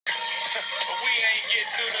But we ain't get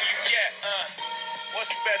through to you yet.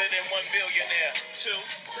 What's better than one billionaire? Two.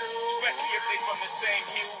 Especially if they from the same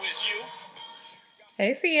hue as you.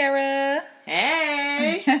 Hey, Sierra.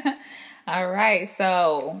 Hey. All right,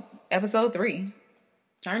 so episode 3.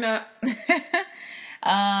 Turn up.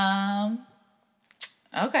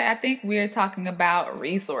 Okay, I think we're talking about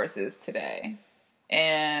resources today.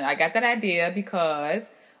 And I got that idea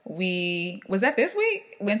because was that this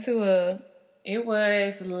week? Went to a... It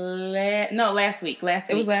was last week.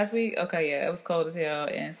 It was last week? Okay, yeah. It was cold as hell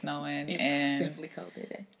and snowing. It and was definitely cold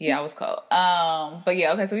today. Yeah, it was cold. But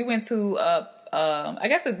yeah, okay, so we went to I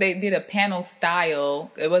guess they did a panel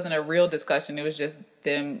style. It wasn't a real discussion. It was just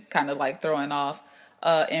them kind of like throwing off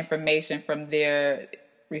information from their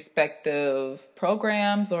respective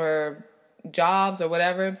programs or jobs or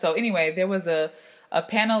whatever. So anyway, there was a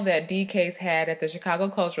panel that DCASE had at the Chicago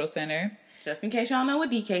Cultural Center. Just in case y'all know what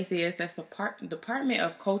DCASE is, that's the Department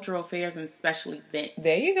of Cultural Affairs and Special Events.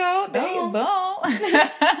 There you go. Boom.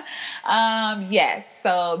 Yes.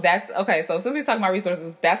 So that's okay. So since we're talking about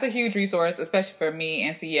resources, that's a huge resource, especially for me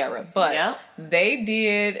and Sierra. But they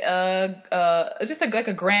did just like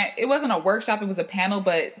a grant. It wasn't a workshop. It was a panel,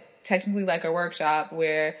 but technically like a workshop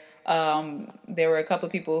where there were a couple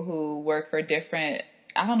of people who work for different.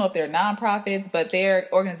 I don't know if they're nonprofits, but they're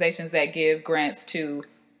organizations that give grants to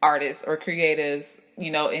artists or creatives,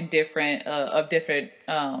 in different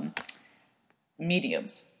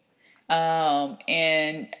mediums.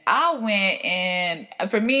 And I went, and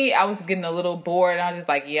for me, I was getting a little bored. And I was just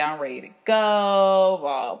like, yeah, I'm ready to go,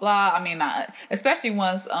 blah, blah. I mean, especially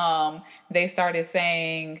once they started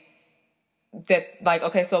saying that, like,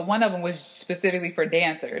 okay, so one of them was specifically for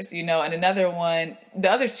dancers, and another one, the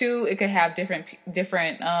other two, it could have different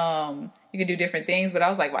you can do different things, but I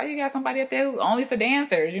was like, why you got somebody up there who only for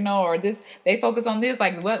dancers, or this, they focus on this,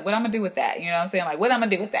 like, what I'm gonna do with that? You know what I'm saying? Like, what I'm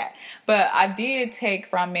gonna do with that? But I did take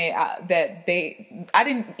from it that I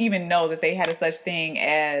didn't even know that they had a such thing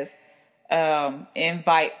as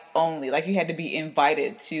invite only. Like, you had to be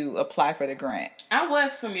invited to apply for the grant. I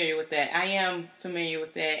was familiar with that. I am familiar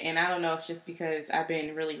with that. And I don't know if it's just because I've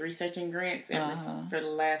been really researching grants for the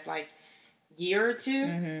last, year or two.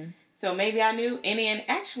 Mm-hmm. So maybe I knew. And then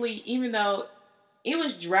actually, even though it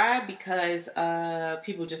was dry because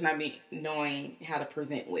people just not knowing how to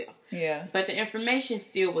present well. Yeah. But the information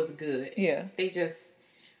still was good. Yeah. They just,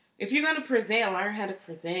 if you're going to present, learn how to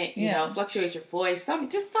present, fluctuate your voice, some of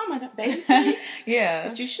the basics. Yeah.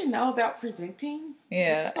 That you should know about presenting.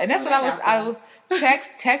 Yeah. And that's what I was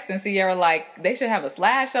texting Sierra, like, they should have a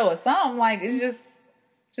slideshow or something. Like, it's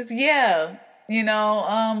just yeah.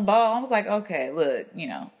 I was like, okay, look,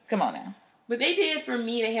 come on now. But they did, for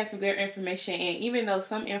me, they had some good information. And even though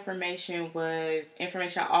some information was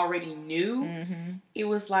information I already knew, mm-hmm. It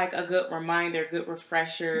was like a good reminder, good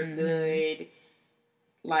refresher, mm-hmm. good,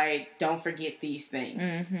 like, don't forget these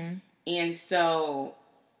things. Mm-hmm. And so,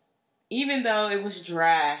 even though it was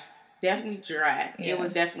definitely dry, it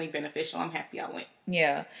was definitely beneficial. I'm happy I went.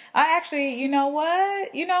 Yeah. I actually, you know what?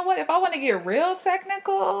 If I want to get real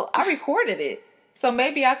technical, I recorded it. So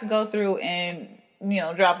maybe I could go through and,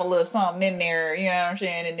 drop a little something in there, you know what I'm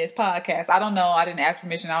saying, in this podcast. I don't know. I didn't ask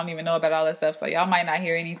permission. I don't even know about all that stuff. So y'all might not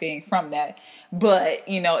hear anything from that. But,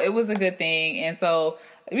 it was a good thing. And so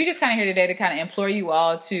we just kind of here today to kind of implore you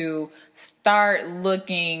all to start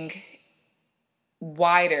looking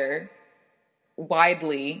widely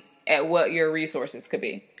at what your resources could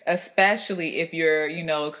be. Especially if you're,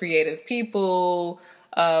 creative people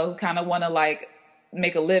who kind of want to, like,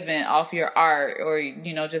 make a living off your art, or,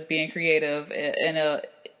 just being creative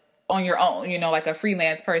on your own, like a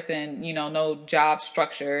freelance person, no job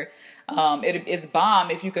structure. It's bomb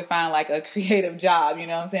if you could find, like, a creative job, you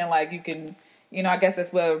know what I'm saying? Like, you can, I guess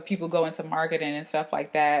that's where people go into marketing and stuff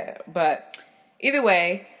like that. But either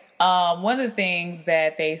way, one of the things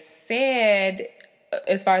that they said,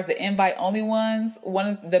 as far as the invite only ones, one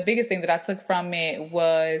of the biggest thing that I took from it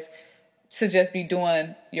was to just be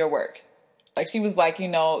doing your work. Like, she was like,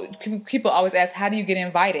 people always ask, how do you get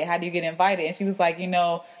invited? How do you get invited? And she was like, you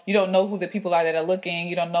don't know who the people are that are looking.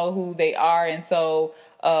 You don't know who they are. And so,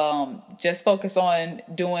 just focus on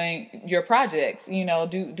doing your projects,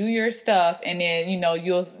 do your stuff. And then,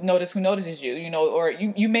 you'll notice who notices you, or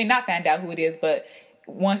you may not find out who it is, but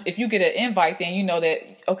if you get an invite, then you know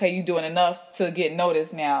that, okay, you're doing enough to get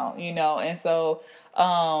noticed now, and so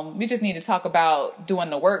we just need to talk about doing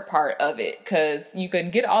the work part of it, because you can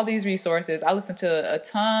get all these resources. I listen to a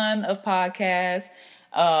ton of podcasts.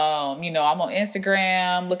 I'm on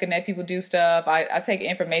Instagram looking at people do stuff. I take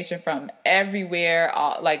information from everywhere,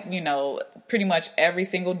 pretty much every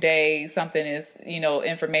single day something is,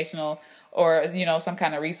 informational or, some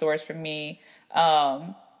kind of resource for me.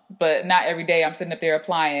 But not every day I'm sitting up there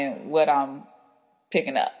applying what I'm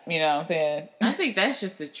picking up. You know what I'm saying? I think that's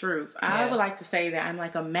just the truth. I would like to say that I'm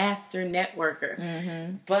like a master networker.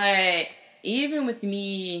 Mm-hmm. But even with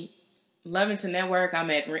me loving to network, I'm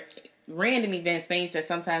at random events, things that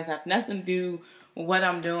sometimes have nothing to do with what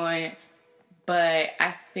I'm doing. But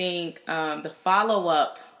I think the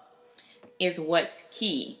follow-up is what's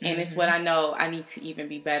key. And it's what I know I need to even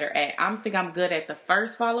be better at. I think I'm good at the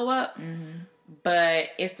first follow-up, but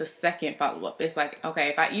it's the second follow-up. It's like, okay,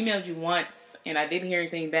 if I emailed you once and I didn't hear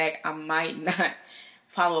anything back, I might not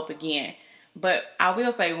follow up again. But I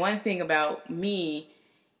will say one thing about me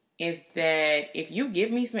is that if you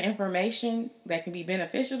give me some information that can be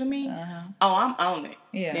beneficial to me, I'm on it.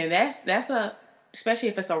 Yeah. And that's especially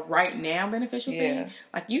if it's a right now beneficial thing.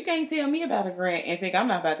 Like, you can't tell me about a grant and think I'm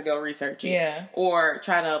not about to go research it. Yeah. Or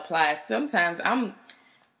try to apply. Sometimes I'm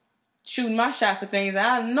shooting my shot for things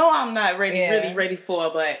that I know I'm not really ready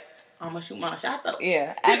for, but I'm going to shoot my shot though.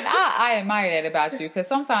 Yeah. And I admire that about you, because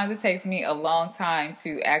sometimes it takes me a long time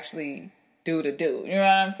to actually do. You know what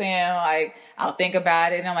I'm saying? Like, I'll think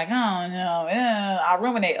about it and I'm like, oh no, I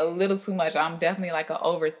ruminate a little too much. I'm definitely like an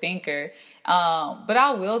overthinker. But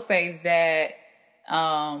I will say that,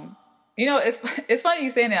 it's funny you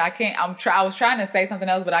saying that. I was trying to say something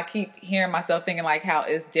else, but I keep hearing myself thinking like how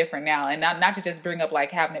it's different now, and not to just bring up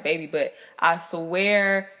like having a baby, but I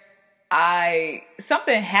swear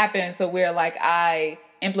something happened to where like I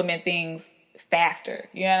implement things faster.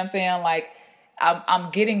 You know what I'm saying? Like, I'm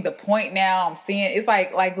getting the point now. I'm seeing it's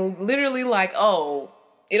like literally like, oh,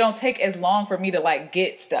 it don't take as long for me to like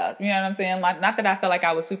get stuff. You know what I'm saying? Like, not that I felt like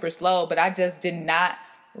I was super slow, but I just did not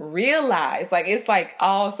realize, like, it's like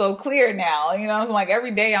all so clear now. You know, so like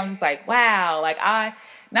every day I'm just like, wow, like I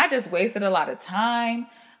not just wasted a lot of time,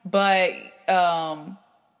 but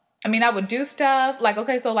I would do stuff like,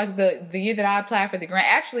 okay, so like the year that I applied for the grant,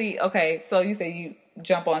 actually, okay, so you say you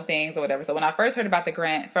jump on things or whatever. So when I first heard about the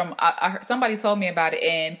grant I heard, somebody told me about it,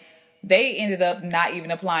 and they ended up not even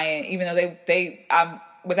applying, even though they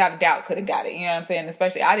without a doubt could have got it. You know what I'm saying?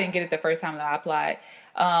 Especially, I didn't get it the first time that I applied.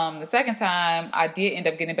 The second time I did end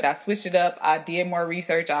up getting it, but I switched it up. I did more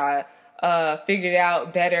research. I figured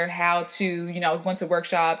out better how to, I was going to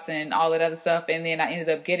workshops and all that other stuff, and then I ended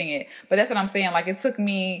up getting it. But that's what I'm saying. Like, it took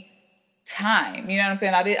me time. You know what I'm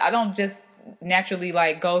saying? I don't just naturally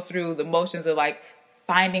like go through the motions of like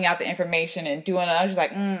finding out the information and doing it. I was just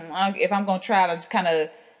like, if I'm going to try it, I'll just kind of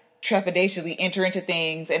trepidatiously enter into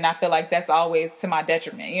things. And I feel like that's always to my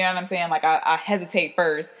detriment. You know what I'm saying? Like, I hesitate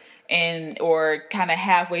first or kind of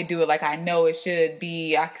halfway do it. Like, I know it should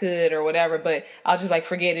be, I could or whatever, but I'll just like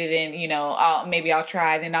forget it. And, maybe I'll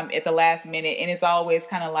try. Then I'm at the last minute, and it's always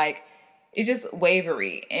kind of like, it's just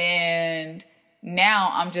wavery. And now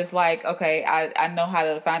I'm just like, okay, I know how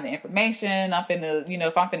to find the information. I'm finna,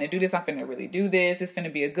 if I'm finna do this, I'm finna really do this. It's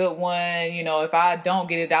finna be a good one. If I don't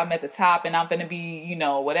get it, I'm at the top and I'm finna be,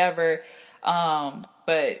 whatever.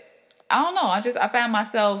 But I don't know. I found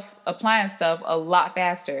myself applying stuff a lot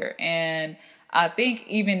faster. And I think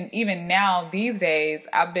even now these days,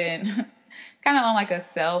 I've been kind of on like a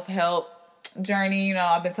self-help journey.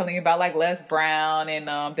 I've been telling you about like Les Brown and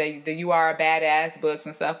the You Are a Badass books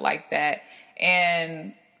and stuff like that.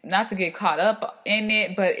 And not to get caught up in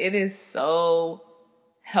it, but it is so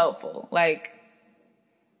helpful. Like,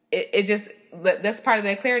 it just, that's part of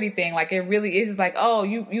that clarity thing. Like, it really is just like, oh,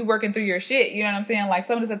 you working through your shit. You know what I'm saying? Like,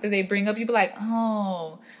 some of the stuff that they bring up, you be like,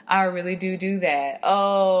 oh, I really do that.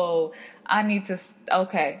 Oh, I need to,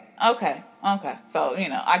 okay. So,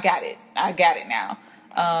 I got it now.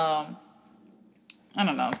 I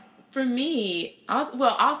don't know. For me,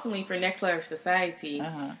 ultimately for Next Level Society,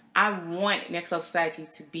 I want Next Level Society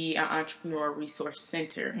to be an entrepreneur resource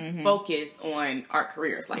center focused on art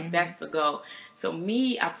careers. Like, that's the goal. So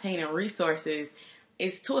me obtaining resources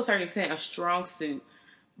is to a certain extent a strong suit.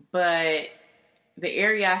 But the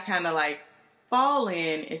area I kind of like fall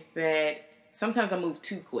in is that sometimes I move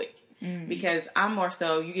too quick. Because I'm more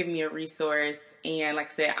so, you give me a resource and like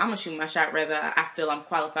I said, I'm going to shoot my shot whether I feel I'm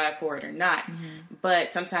qualified for it or not.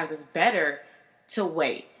 But sometimes it's better to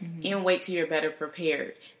wait and wait till you're better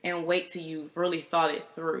prepared and wait till you've really thought it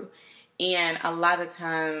through. And a lot of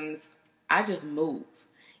times I just move.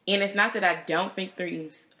 And it's not that I don't think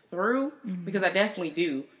things through, because I definitely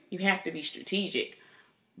do. You have to be strategic.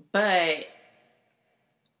 But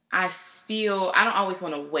I don't always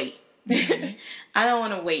want to wait. I don't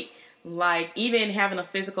want to wait. Like, even having a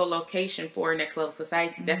physical location for Next Level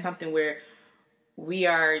Society, that's something where we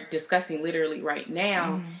are discussing literally right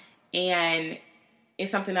now. And it's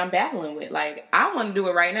something I'm battling with. Like, I want to do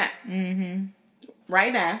it right now.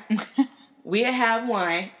 Right now. we'll have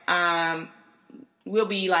one. We'll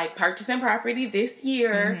be like purchasing property this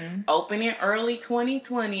year, opening early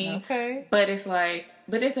 2020. Okay. But it's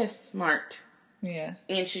a smart. Yeah.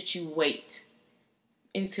 And should you wait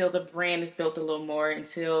until the brand is built a little more,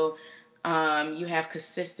 until you have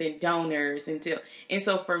consistent donors, and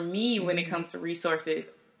so for me, when it comes to resources,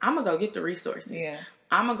 I'm gonna go get the resources. Yeah.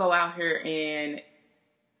 I'm gonna go out here and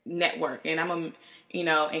network, and I'm gonna,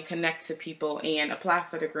 and connect to people and apply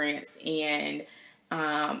for the grants and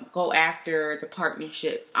go after the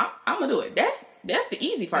partnerships. I'm gonna do it. That's the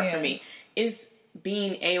easy part for me, is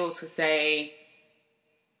being able to say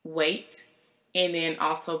wait, and then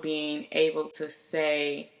also being able to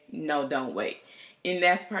say no, don't wait. And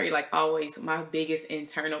that's probably like always my biggest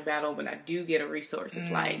internal battle when I do get a resource.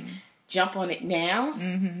 It's like, jump on it now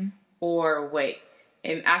or wait.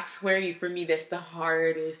 And I swear to you, for me, that's the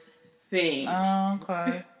hardest thing.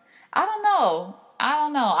 Okay. I don't know.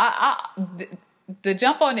 The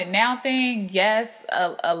jump on it now thing, yes,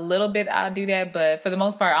 a little bit I'll do that, but for the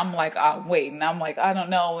most part, I'm like, I'll wait, and I'm like, I don't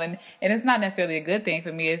know, and it's not necessarily a good thing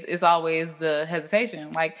for me. It's always the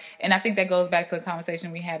hesitation, like, and I think that goes back to a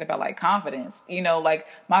conversation we had about like confidence. Like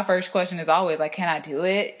my first question is always like, can I do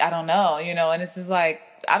it? I don't know, and it's just like,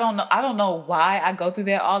 I don't know why I go through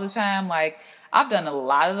that all the time. Like, I've done a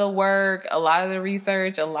lot of the work, a lot of the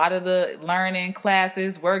research, a lot of the learning,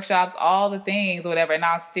 classes, workshops, all the things, whatever. And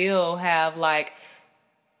I'll still have like,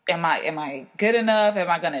 am I good enough? Am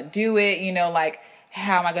I going to do it? Like,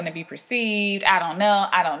 how am I going to be perceived? I don't know.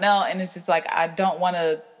 And it's just like, I don't want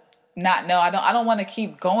to not know. I don't want to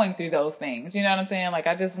keep going through those things. You know what I'm saying? Like,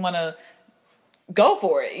 I just want to go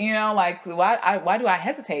for it. Like, why do I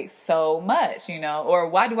hesitate so much? Or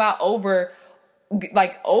why do I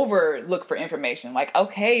overlook for information? Like,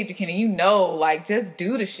 okay, Jaquina, like, just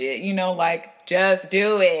do the shit, like, just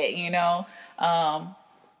do it, You know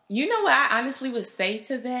what I honestly would say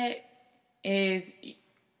to that is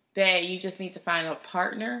that you just need to find a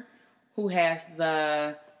partner who has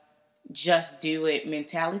the just do it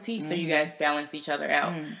mentality, so you guys balance each other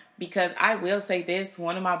out. Because I will say this,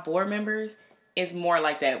 one of my board members is more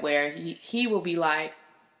like that, where he will be like,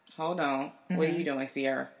 hold on, what are you doing,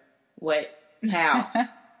 Sierra? What? How?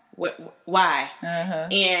 Why?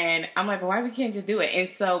 And I'm like, well, why we can't just do it? And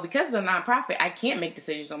so because it's a nonprofit, I can't make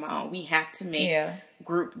decisions on my own. We have to make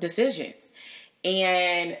group decisions.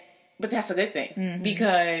 But that's a good thing,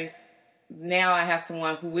 because now I have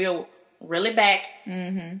someone who will really back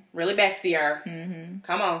Sierra.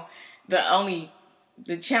 Come on.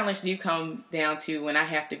 The challenge do come down to when I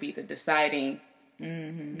have to be the deciding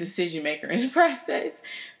decision maker in the process.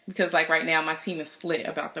 Because like right now, my team is split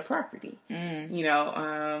about the property.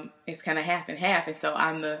 It's kind of half and half. And so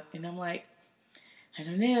I'm like, I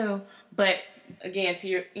don't know. But again,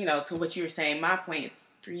 to to what you were saying, my point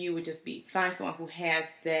for you would just be find someone who has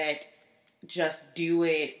that just do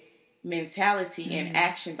it mentality and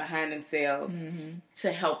action behind themselves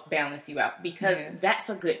to help balance you out, because that's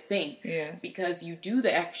a good thing. Because you do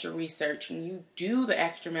the extra research and you do the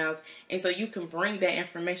extra miles, and so you can bring that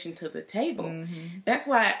information to the table. That's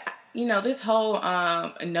why this whole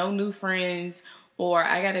no new friends, or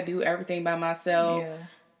I gotta do everything by myself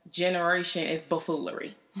generation is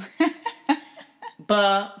buffoonery.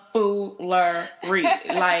 Buffoonery.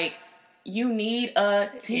 Like, you need a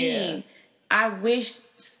team.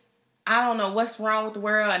 I don't know what's wrong with the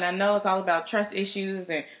world, and I know it's all about trust issues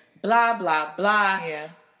and blah, blah, blah.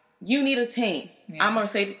 You need a team. I'm going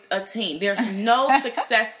to say a team. There's no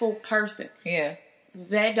successful person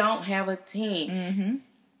that don't have a team.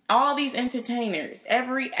 All these entertainers,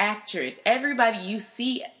 every actress, everybody you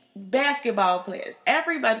see, basketball players,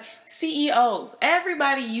 everybody, CEOs,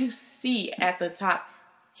 everybody you see at the top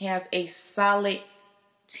has a solid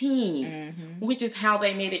team, which is how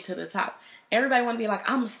they made it to the top. Everybody want to be like,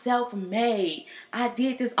 I'm self-made. I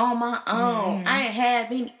did this on my own. I ain't had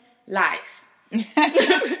any lies.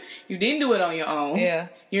 You didn't do it on your own.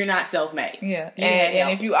 You're not self-made. And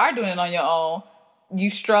if you are doing it on your own,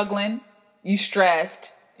 you struggling, you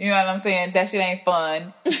stressed. You know what I'm saying? That shit ain't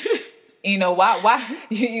fun. Why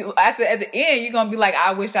you at the end you're gonna be like,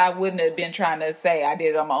 I wish I wouldn't have been trying to say I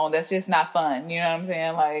did it on my own. That's just not fun. You know what I'm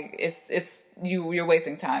saying? Like, it's you're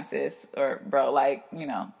wasting time, sis, or bro. Like,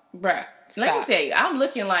 bruh. Let me tell you, I'm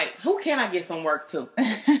looking like, who can I get some work to?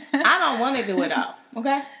 I don't want to do it all.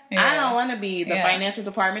 Okay. Yeah. I don't want to be the Yeah. financial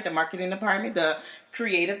department, the marketing department, the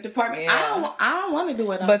creative department. Yeah. I don't want to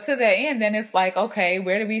do it all. But to the end, then it's like, okay,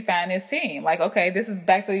 where do we find this team? Like, okay, this is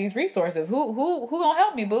back to these resources. Who gonna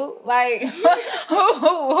help me, boo? Like,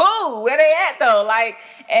 who? Where they at though? Like,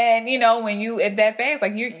 and you know, when you at that phase,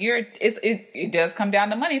 like it does come down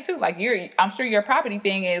to money too. Like I'm sure your property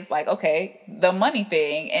thing is like, okay, the money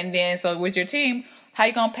thing, and then so with your team, how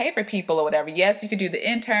you gonna pay for people or whatever? Yes, you could do the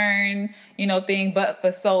intern, thing, but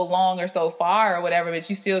for so long or so far or whatever, but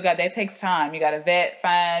you still that takes time. You got to vet,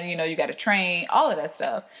 find, you got to train, all of that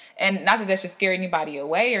stuff. And not that should scare anybody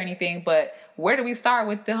away or anything, but where do we start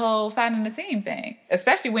with the whole finding the team thing?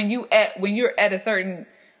 Especially when you're at a certain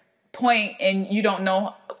point and you don't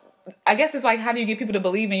know. I guess it's like, how do you get people to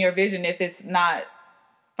believe in your vision if it's not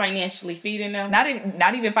financially feeding them? Not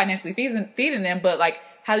even financially feeding them, but like,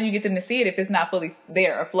 how do you get them to see it if it's not fully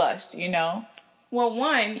there or flushed, Well,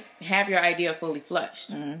 one, have your idea fully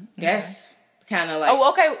flushed. Mm-hmm. That's kind of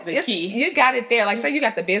like the key. You got it there. Like, say you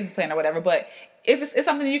got the business plan or whatever, but if it's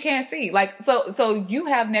something you can't see. Like, so you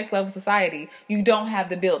have Next Level Society. You don't have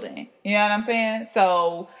the building. You know what I'm saying?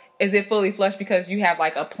 So is it fully flushed because you have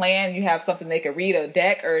like a plan? You have something they could read, a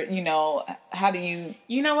deck, or, how do you...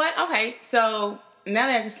 You know what? Okay, so... Now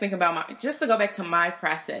that I just think about just to go back to my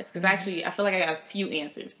process, because actually I feel like I got a few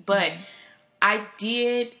answers, but I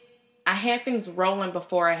had things rolling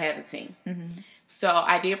before I had a team. Mm-hmm. So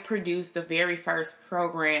I did produce the very first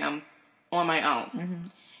program on my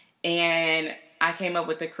own. And I came up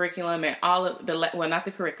with the curriculum and all of not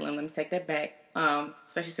the curriculum, let me take that back,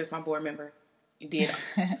 especially since my board member did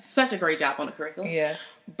such a great job on the curriculum. Yeah.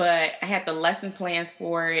 But I had the lesson plans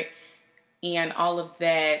for it. And all of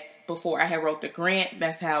that before I had wrote the grant.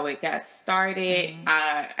 That's how it got started.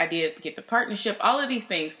 Mm-hmm. I did get the partnership, all of these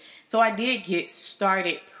things. So I did get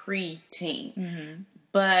started pre-team. Mm-hmm.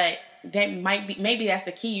 But that maybe that's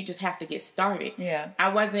the key. You just have to get started. Yeah.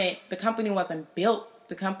 The company wasn't built.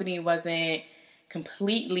 The company wasn't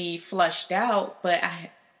completely flushed out, but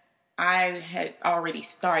I had already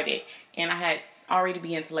started and I had already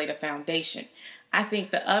begun to lay the foundation. I think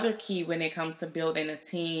the other key when it comes to building a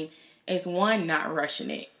team is one, not rushing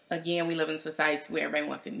it. Again, we live in a society where everybody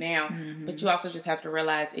wants it now, but you also just have to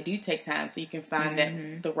realize it do take time so you can find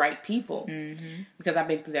the right people. Mm-hmm. Because I've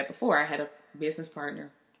been through that before. I had a business partner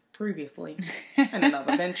previously and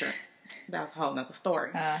another venture. That was a whole nother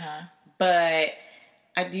story. Uh-huh. But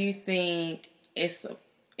I do think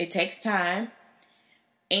it takes time.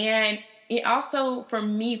 And it also, for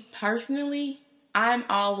me personally, I'm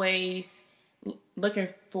always looking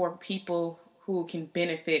for people who can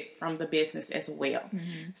benefit from the business as well.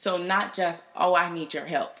 Mm-hmm. So not just, I need your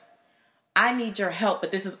help. I need your help,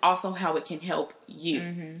 but this is also how it can help you.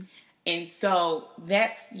 Mm-hmm. And so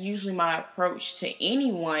that's usually my approach to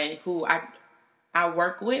anyone who I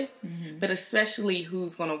work with, but especially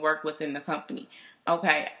who's going to work within the company.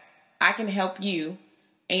 Okay, I can help you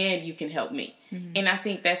and you can help me. Mm-hmm. And I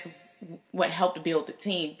think that's what helped build the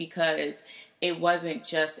team, because it wasn't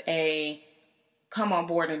just a come on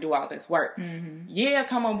board and do all this work. Mm-hmm. Yeah,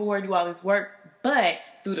 come on board, do all this work. But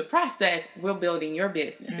through the process, we're building your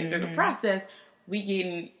business. And through the process,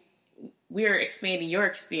 we're expanding your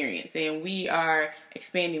experience and we are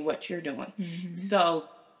expanding what you're doing. Mm-hmm. So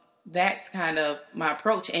that's kind of my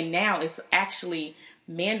approach. And now it's actually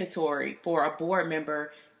mandatory for a board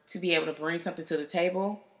member to be able to bring something to the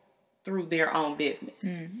table through their own business.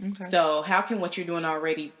 Okay. So how can what you're doing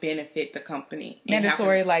already benefit the company?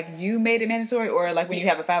 Mandatory, like you made it mandatory, or like when you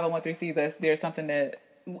have a 501(c)(3), there's something that...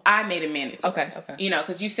 I made it mandatory. Okay.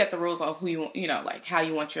 Because you set the rules on who you like how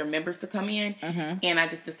you want your members to come in. Mm-hmm. And I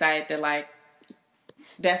just decided that like,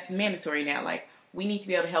 that's mandatory now. Like, we need to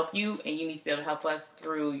be able to help you and you need to be able to help us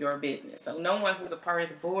through your business. So no one who's a part of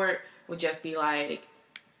the board would just be like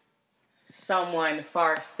someone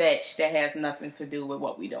far-fetched that has nothing to do with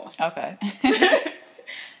what we're doing. Okay.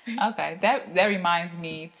 Okay. That reminds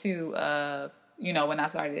me too of, when I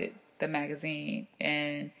started the magazine,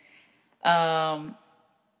 and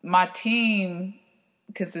my team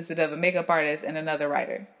consisted of a makeup artist and another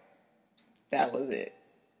writer. That was it.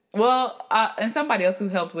 Well, and somebody else who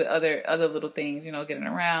helped with other little things, getting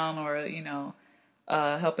around or,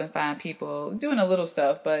 helping find people, doing a little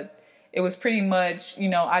stuff, but it was pretty much,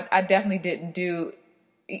 I definitely didn't do,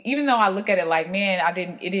 even though I look at it like, man,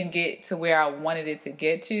 it didn't get to where I wanted it to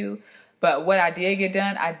get to. But what I did get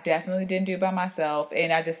done, I definitely didn't do by myself.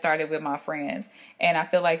 And I just started with my friends. And I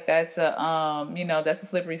feel like that's that's a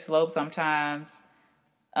slippery slope sometimes.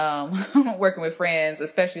 Working with friends,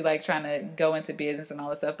 especially like trying to go into business and all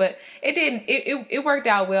that stuff. But it worked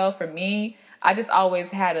out well for me. I just always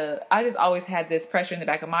had this pressure in the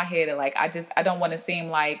back of my head of like, I don't want to seem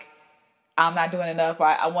like I'm not doing enough, or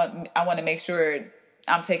I want to make sure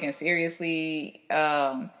I'm taken seriously,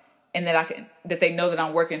 and that they know that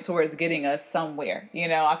I'm working towards getting us somewhere. You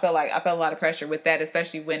know, I felt a lot of pressure with that,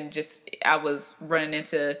 especially when I was running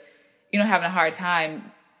into, having a hard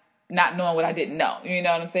time not knowing what I didn't know. You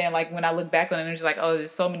know what I'm saying? Like when I look back on it, I'm just like, oh,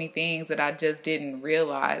 there's so many things that I just didn't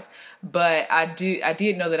realize. But I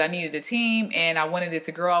did know that I needed a team and I wanted it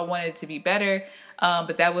to grow. I wanted it to be better.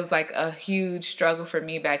 But that was like a huge struggle for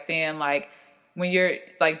me back then. Like when you're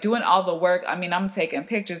like doing all the work, I mean, I'm taking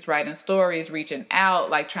pictures, writing stories, reaching out,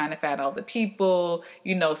 like trying to find all the people,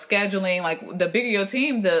 scheduling. Like the bigger your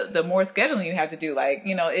team, the more scheduling you have to do. Like,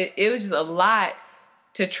 it was just a lot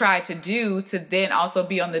to try to do, to then also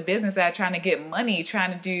be on the business side, trying to get money,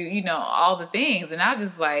 trying to do, all the things. And I was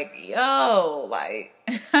just like, yo, like,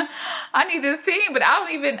 I need this team, but I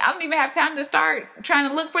don't even have time to start trying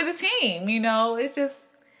to look for the team. It's just.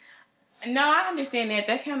 No, I understand that.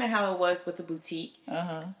 That's kind of how it was with the boutique.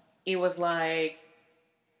 It was like,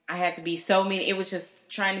 I had to be so many, it was just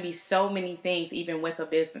trying to be so many things, even with a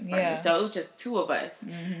business partner. Yeah. So it was just two of us.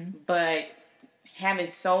 But having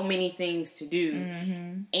so many things to do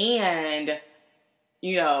and,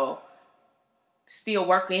 still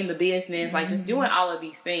working in the business, like just doing all of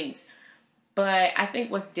these things. But I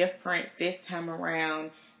think what's different this time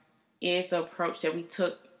around is the approach that we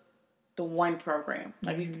took the one program.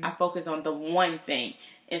 Like I focus on the one thing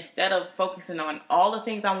instead of focusing on all the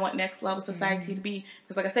things I want Next Level Society to be.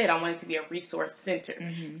 Because like I said, I want it to be a resource center.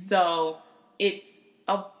 So it's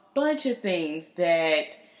a bunch of things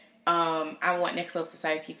that I want Next Level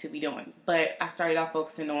Society to be doing. But I started off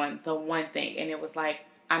focusing on the one thing. And it was like,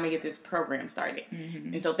 I'm going to get this program started.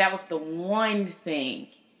 And so that was the one thing.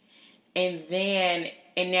 And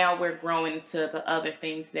now we're growing into the other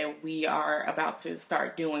things that we are about to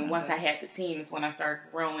start doing. Once I had the team is when I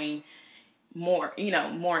started growing more,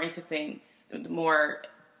 more into things, more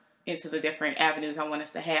into the different avenues I want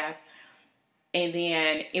us to have. And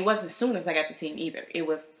then it wasn't as soon as I got the team either. It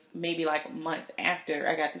was maybe like months after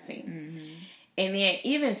I got the team. And then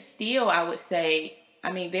even still, I would say,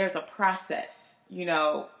 I mean, there's a process, and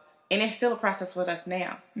there's still a process with us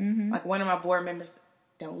now. Like one of my board members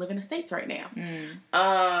don't live in the States right now.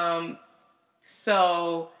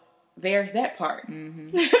 So there's that part,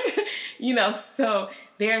 so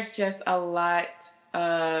there's just a lot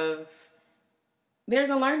there's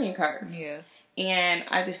a learning curve. Yeah. And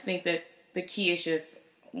I just think that the key is just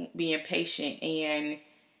being patient and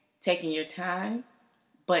taking your time,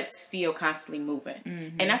 but still constantly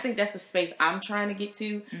moving. And I think that's the space I'm trying to get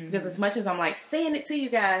to, because as much as I'm like saying it to you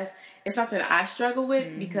guys, it's something I struggle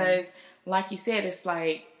with because like you said, it's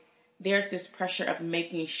like there's this pressure of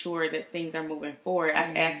making sure that things are moving forward.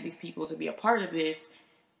 I've asked these people to be a part of this,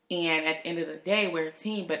 and at the end of the day, we're a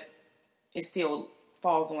team, but it still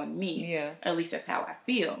falls on me. Yeah. At least that's how I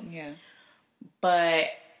feel. Yeah. But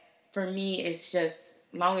for me, it's just,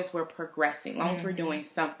 long as we're progressing, long as we're doing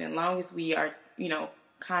something, long as we are,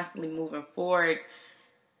 constantly moving forward,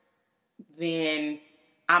 then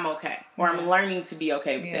I'm okay. Or I'm learning to be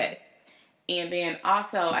okay with that. And then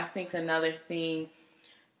also, I think another thing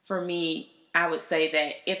for me, I would say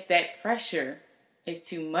that if that pressure is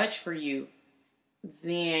too much for you,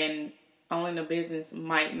 then owning a business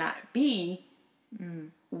might not be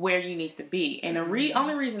where you need to be. And the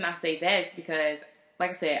only reason I say that is because,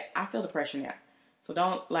 like I said, I feel the pressure now. So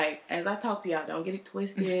don't, like, as I talk to y'all, don't get it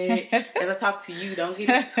twisted. As I talk to you, don't get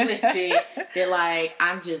it twisted. That, like,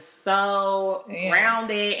 I'm just so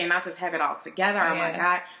grounded and I just have it all together. Oh my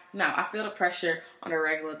God. No, I feel the pressure on a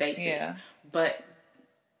regular basis. Yeah. But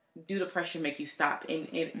do the pressure make you stop? And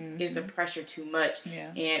is the pressure too much? Yeah.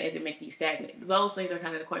 And is it making you stagnant? Those things are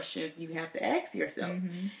kind of the questions you have to ask yourself.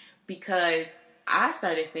 Because I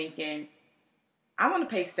started thinking, I want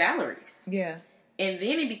to pay salaries. Yeah. And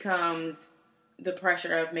then it becomes the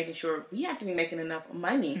pressure of making sure we have to be making enough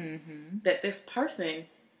money that this person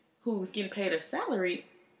who's getting paid a salary,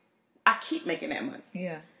 I keep making that money.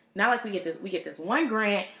 Yeah. Not like we get this one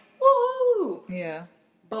grant, woohoo! Yeah.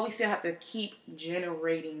 But we still have to keep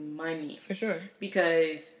generating money. For sure.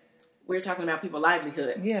 Because we're talking about people's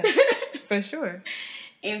livelihood. Yeah. For sure.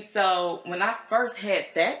 And so when I first had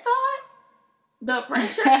that thought, the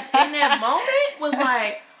pressure in that moment was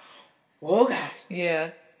like, oh God. Yeah.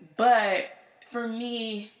 But for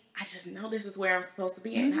me, I just know this is where I'm supposed to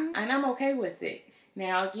be, and I'm okay with it.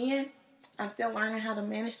 Now, again, I'm still learning how to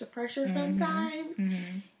manage the pressure sometimes,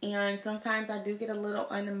 and sometimes I do get a little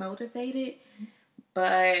unmotivated,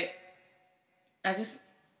 but I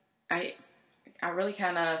really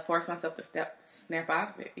kind of force myself to snap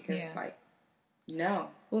out of it, because it's like, No.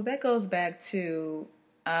 Well, that goes back to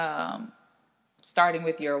starting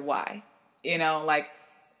with your why. You know, like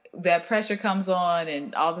that pressure comes on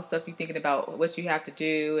and all the stuff you're thinking about what you have to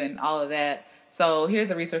do and all of that. So here's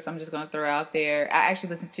a resource I'm just going to throw out there. I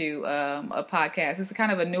actually listened to a podcast. It's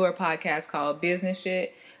kind of a newer podcast called Business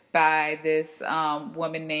Shit by this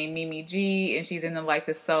woman named Mimi G, and she's in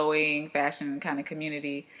the sewing, fashion kind of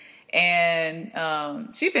community. And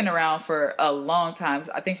she's been around for a long time.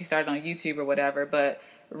 I think she started on YouTube or whatever, but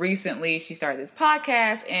recently she started this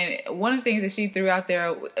podcast, and one of the things that she threw out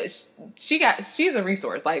there, she's a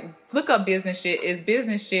resource. Like, look up Business Shit. Is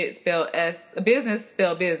business shit spelled business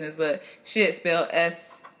spelled business, but shit spelled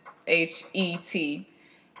SHET.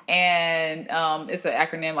 And it's an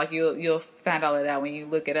acronym. Like, you'll find all of that when you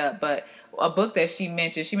look it up. But a book that she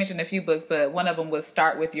mentioned a few books, but one of them was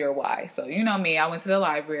Start With Your Why. So you know me, I went to the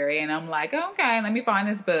library and I'm like, okay, let me find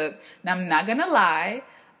this book. Now, I'm not gonna lie,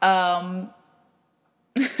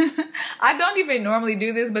 I don't even normally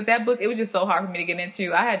do this, but that book, it was just so hard for me to get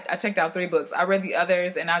into. I checked out 3 books. I read the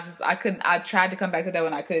others, and I tried to come back to that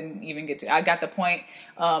one. I couldn't even get to. I got the point.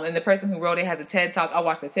 And the person who wrote it has a TED Talk. I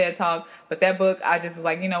watched the TED Talk, but that book, I just was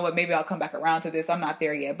like, you know what, maybe I'll come back around to this. I'm not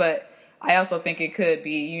there yet, but I also think it could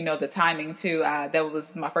be, you know, the timing too. That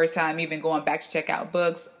was my first time even going back to check out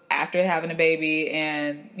books after having a baby,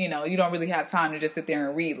 and you know, you don't really have time to just sit there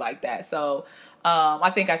and read like that. So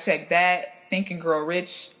I think I checked that, Think and Grow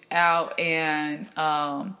Rich out, and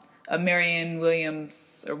a Marianne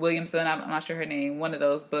Williamson, I'm not sure her name, one of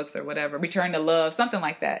those books or whatever, Return to Love, something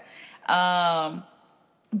like that.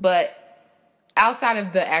 But outside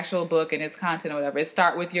of the actual book and its content or whatever, it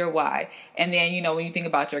start with your why. And then, you know, when you think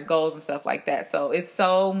about your goals and stuff like that. So it's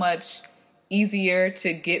so much easier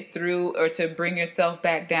to get through, or to bring yourself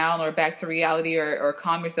back down or back to reality, or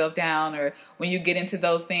calm yourself down, or when you get into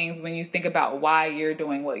those things, when you think about why you're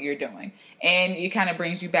doing what you're doing. And it kind of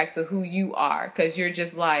brings you back to who you are, because you're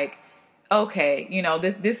just like, okay, you know,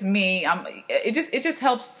 this me, it just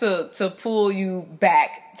helps to pull you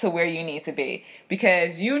back to where you need to be,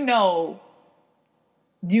 because you know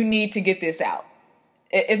you need to get this out.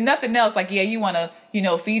 If nothing else, like, yeah, you want to, you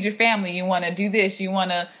know, feed your family, you want to do this, you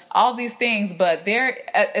want to, all these things, but there,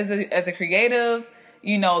 as a creative,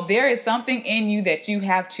 you know, there is something in you that you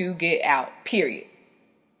have to get out, period.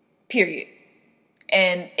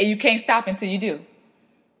 And you can't stop until you do.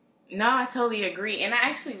 No, I totally agree. And I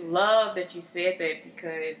actually love that you said that,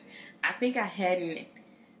 because I think I hadn't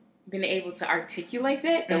been able to articulate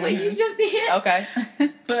that the way you just did. Okay.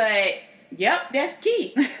 But, yep, that's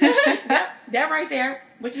key. Yep, that right there.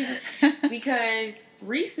 Because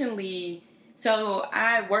recently, so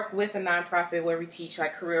I work with a nonprofit where we teach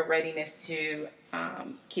like career readiness to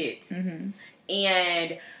kids. Mm-hmm.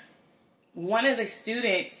 And one of the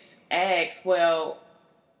students asked, well,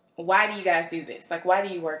 why do you guys do this? Like, why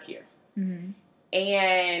do you work here? Mm-hmm.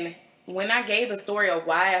 And when I gave the story of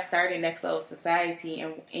why I started Next Level Society,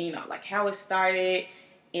 and you know, like how it started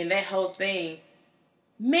and that whole thing,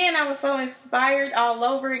 man, I was so inspired all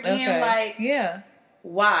over again. Okay. Like, yeah.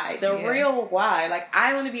 Why? The real why. Like,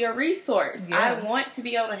 I want to be a resource. Yeah. I want to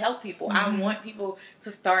be able to help people. Mm-hmm. I want people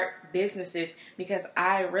to start businesses, because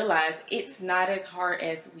I realize it's not as hard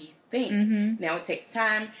as we think. Mm-hmm. Now, it takes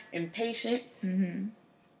time and patience. Mm-hmm.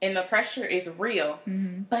 And the pressure is real.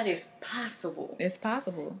 Mm-hmm. But it's possible. It's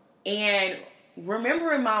possible. And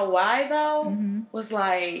remembering my why, though, was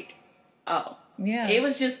like, oh. Yeah. It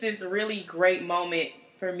was just this really great moment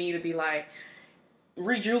for me to be like,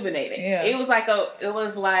 rejuvenated. Yeah. It was like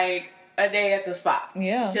a day at the spa.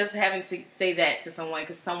 Yeah. Just having to say that to someone,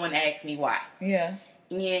 because someone asked me why. Yeah.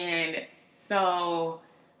 And so,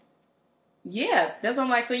 yeah, that's what I'm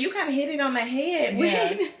like. So you kind of hit it on the head.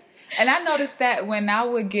 Yeah. And I noticed that when I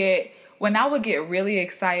would get really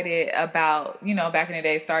excited about, you know, back in the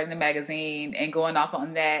day, starting the magazine and going off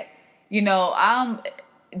on that, you know, I'm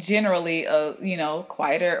generally a, you know,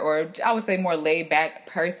 quieter, or I would say more laid back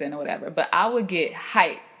person or whatever, but I would get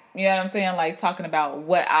hyped, you know what I'm saying, like talking about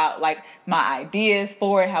what I like, my ideas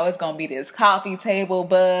for it, how it's gonna be this coffee table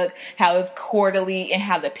book, how it's quarterly, and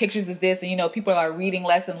how the pictures is this, and you know, people are reading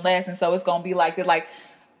less and less, and so it's gonna be like this. Like,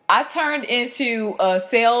 I turned into a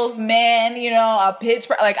salesman, you know, a pitch,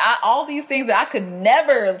 like all these things that I could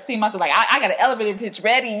never see myself, like I got an elevator pitch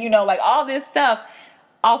ready, you know, like all this stuff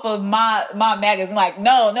off of my magazine. Like,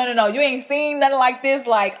 no, you ain't seen nothing like this.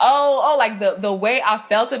 Like, oh, like the way I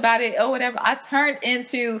felt about it or whatever, I turned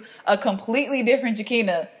into a completely different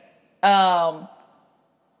Jakina,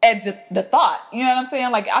 at the thought, you know what I'm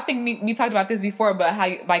saying? Like, I think we talked about this before, but how,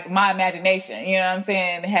 like, my imagination, you know what I'm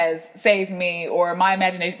saying, has saved me, or my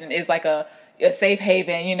imagination is like a safe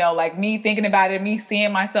haven, you know, like me thinking about it, me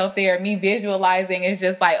seeing myself there, me visualizing, it's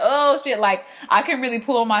just like, oh shit, like I can really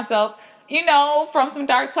pull myself, you know, from some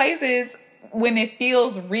dark places when it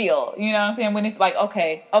feels real, you know what I'm saying? When it's like,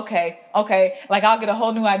 okay, like I'll get a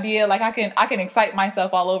whole new idea. Like I can excite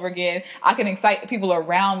myself all over again. I can excite people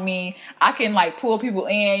around me. I can like pull people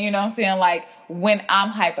in, you know what I'm saying? Like when I'm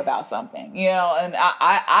hype about something, you know, and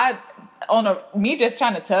I me just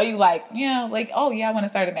trying to tell you like, you know, like, oh yeah, I want to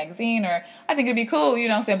start a magazine or I think it'd be cool, you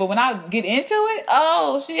know what I'm saying? But when I get into it,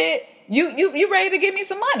 oh shit, you ready to give me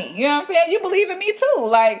some money, you know what I'm saying? You believe in me too.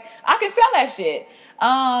 Like I can sell that shit.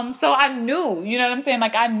 So I knew, you know what I'm saying?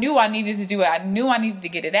 Like I knew I needed to do it. I knew I needed to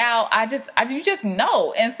get it out. You just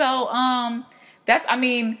know. And so, I'm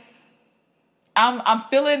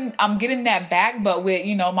getting that back, but with,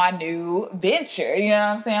 you know, my new venture, you know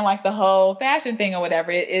what I'm saying? Like the whole fashion thing or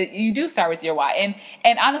whatever, you do start with your why.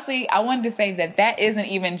 And honestly, I wanted to say that isn't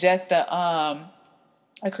even just a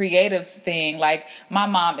creative thing. Like my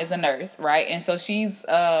mom is a nurse, right? And so she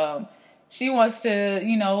wants to,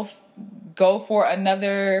 you know, go for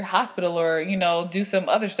another hospital or, you know, do some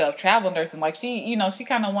other stuff, travel nursing. Like she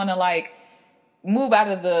kind of want to like move out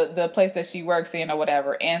of the place that she works in or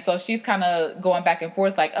whatever. And so she's kind of going back and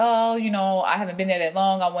forth like, oh, you know, I haven't been there that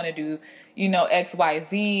long. I want to do, you know, X, Y,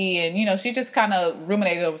 Z. And, you know, she just kind of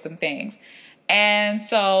ruminated over some things. And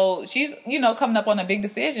so she's, you know, coming up on a big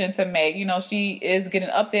decision to make. You know, she is getting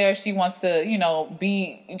up there. She wants to, you know,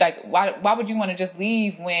 be like, why would you want to just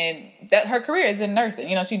leave when that her career is in nursing?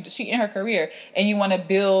 You know, she in her career, and you want to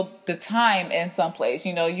build the time in some place.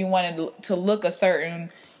 You know, you wanted to look a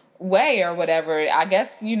certain way or whatever. I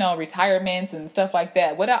guess, you know, retirements and stuff like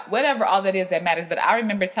that. Whatever all that is that matters. But I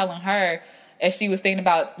remember telling her as she was thinking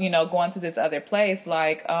about, you know, going to this other place,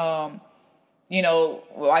 like, you know,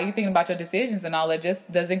 why are you thinking about your decisions and all that? Just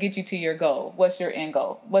doesn't get you to your goal. What's your end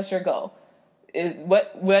goal? What's your goal?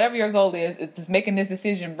 Whatever your goal is just making this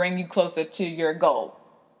decision bring you closer to your goal.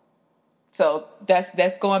 So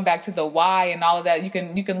that's going back to the why and all of that. You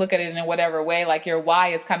can look at it in whatever way. Like your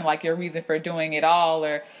why is kind of like your reason for doing it all,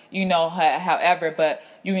 or, you know, however. But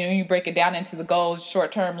you break it down into the goals,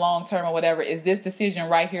 short term, long term, or whatever. Is this decision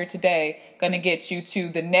right here today going to get you to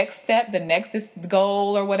the next step, the next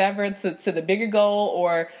goal, or whatever, to the bigger goal,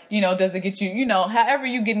 or, you know, does it get you, you know, however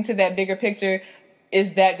you get into that bigger picture,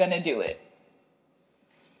 is that going to do it?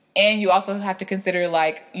 And you also have to consider,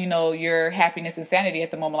 like, you know, your happiness and sanity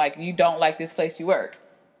at the moment. Like, you don't like this place you work.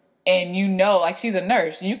 And you know, like, she's a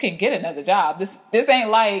nurse. You can get another job. This ain't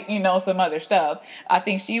like, you know, some other stuff. I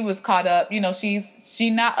think she was caught up, you know, she's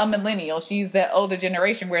not a millennial. She's that older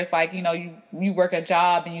generation where it's like, you know, you work a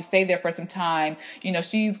job and you stay there for some time. You know,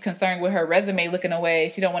 she's concerned with her resume looking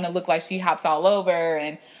away. She don't want to look like she hops all over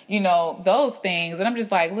and, you know, those things. And I'm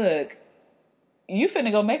just like, look, you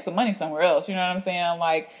finna go make some money somewhere else. You know what I'm saying?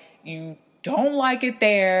 Like, you don't like it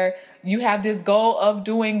there. You have this goal of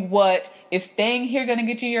doing what? Is staying here going to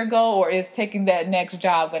get you your goal, or is taking that next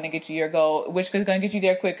job going to get you your goal, which is going to get you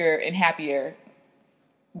there quicker and happier?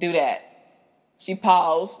 Do that. She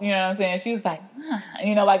paused, you know what I'm saying? She was like,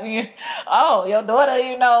 you know, like, oh, your daughter,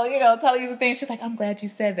 you know, telling you some things. She's like, I'm glad you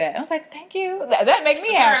said that. I was like, thank you. That make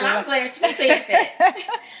me happy. Girl, I'm glad you said that.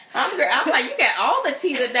 I'm like, you got all the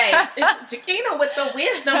tea today. It's Jakina with the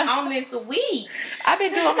wisdom on this week. I've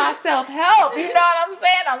been doing my self-help. You know what I'm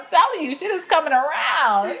saying? I'm telling you, shit is coming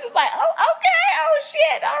around. It's like, oh, okay, oh,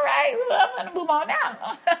 shit, all right. Well, I'm going to move on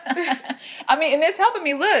now. I mean, and it's helping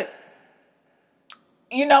me look.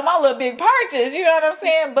 You know, my little big purchase, you know what I'm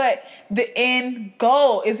saying? But the end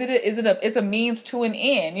goal, it's a means to an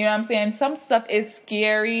end. You know what I'm saying? Some stuff is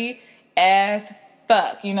scary as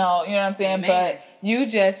fuck, you know what I'm saying? Amen. But you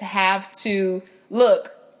just have to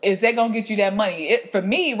look, is that going to get you that money? For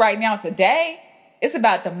me right now, today, it's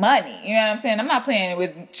about the money. You know what I'm saying? I'm not playing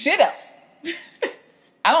with shit else.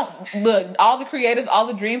 I don't look, all the creatives, all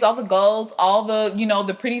the dreams, all the goals, all the, you know,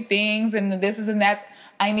 the pretty things and the this and that's.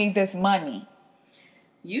 I need this money.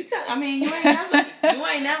 You ain't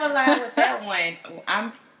never lied with that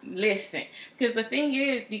one. Listen, because the thing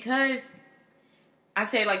is, because I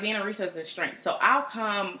say, like, being a resource is strength. So I'll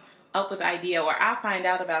come up with an idea, or I'll find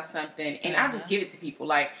out about something and I'll just give it to people.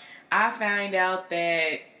 Like, I find out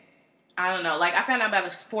that, I don't know, like, I found out about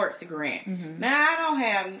a sports grant. Mm-hmm. Now, I don't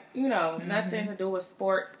have, you know, mm-hmm. nothing to do with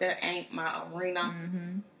sports. That ain't my arena.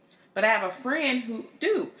 Mm-hmm. But I have a friend who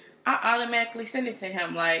do. I automatically send it to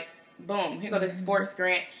him, like, boom, here go this sports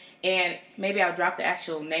grant, and maybe I'll drop the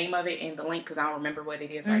actual name of it in the link because I don't remember what it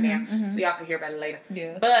is right now, so y'all can hear about it later.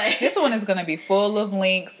 Yeah, but this one is going to be full of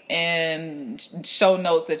links and show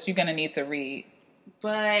notes that you're going to need to read.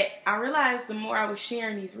 But I realized the more I was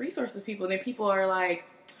sharing these resources with people, then people are like,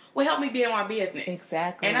 will help me build my business.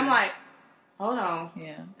 Exactly. And I'm like, hold on.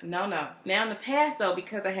 Yeah. No. Now in the past though,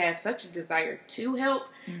 because I have such a desire to help,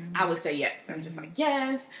 I would say yes. I'm just like,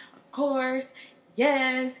 yes, of course,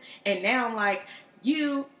 yes. And now I'm like,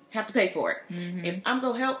 you have to pay for it. If I'm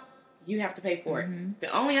going to help, you have to pay for it.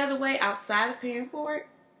 The only other way outside of paying for it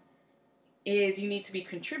is you need to be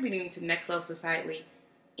contributing to Next Level Society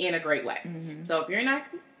in a great way. So if you're not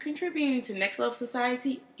contributing to Next Level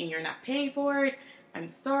Society and you're not paying for it, I'm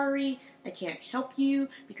sorry, I can't help you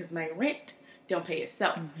because my rent don't pay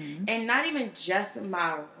itself. And not even just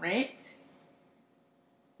my rent,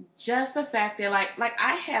 just the fact that like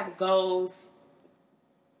I have goals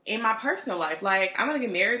in my personal life. Like, I'm going to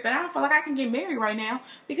get married, but I don't feel like I can get married right now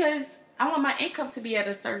because I want my income to be at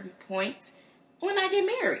a certain point when I get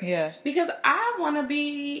married. Yeah. Because I want to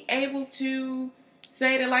be able to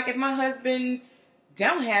say that, like, if my husband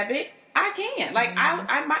don't have it, I can. Like,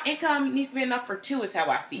 I my income needs to be enough for two is how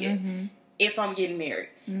I see it if I'm getting married.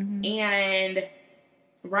 And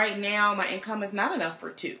right now, my income is not enough for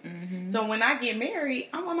two. So when I get married,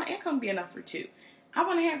 I want my income to be enough for two. I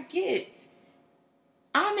want to have kids.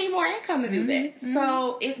 I need more income to do that.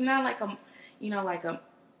 So it's not like a, like a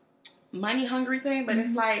money hungry thing, but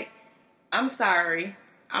it's like, I'm sorry,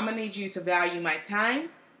 I'm going to need you to value my time.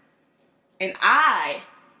 And I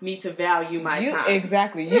need to value my time.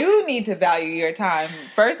 Exactly. You need to value your time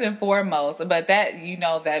first and foremost. But that,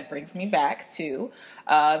 that brings me back to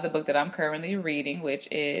the book that I'm currently reading, which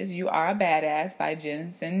is You Are a Badass by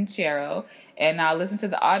Jen Sincero. And I listened to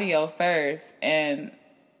the audio first, and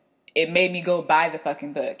it made me go buy the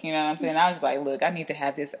fucking book. You know what I'm saying? I was like, look, I need to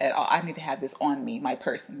have this I need to have this on me, my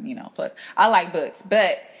person, plus I like books.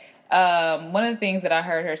 But one of the things that I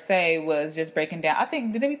heard her say was just breaking down. I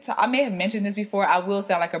think, I may have mentioned this before. I will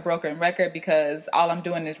sound like a broken record because all I'm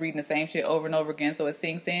doing is reading the same shit over and over again, so it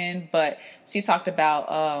sinks in. But she talked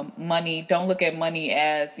about money. Don't look at money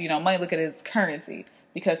as, money, look at it as currency,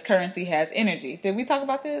 because currency has energy. Did we talk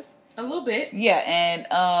about this? A little bit. Yeah, and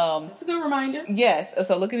it's a good reminder. Yes,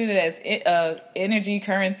 so looking at it as energy,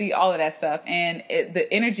 currency, all of that stuff, and the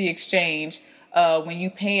energy exchange, when you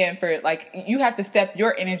paying for it, like, you have to step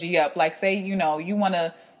your energy up. Like, say, you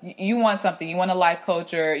want something, you want a life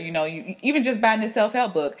coach, or you even just buying this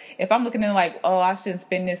self-help book. If I'm looking at it like, oh, I shouldn't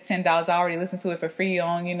spend this $10, I already listened to it for free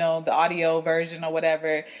on the audio version or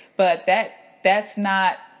whatever, but that's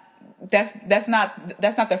not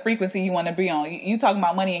the frequency you want to be on. You talking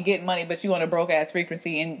about money and getting money, but you on a broke ass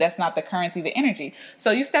frequency, and that's not the currency, the energy. So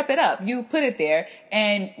you step it up, you put it there,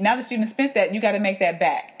 and now that you've spent that, you got to make that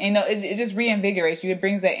back. It just reinvigorates you. It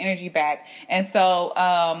brings that energy back. And so,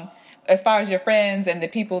 as far as your friends and the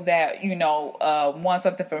people that, want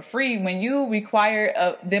something for free, when you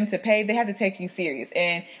require them to pay, they have to take you serious.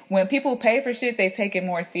 And when people pay for shit, they take it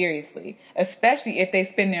more seriously, especially if they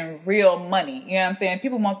spending real money. You know what I'm saying?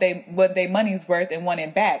 People want what their money's worth and want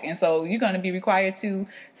it back. And so you're going to be required to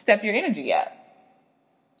step your energy up.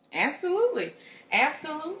 Absolutely.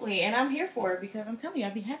 Absolutely. And I'm here for it because I'm telling you, I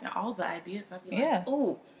be having all the ideas. I be like,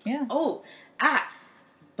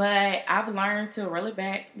 But I've learned to reel it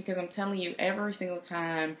back because I'm telling you, every single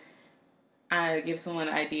time I give someone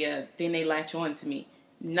an idea, then they latch on to me.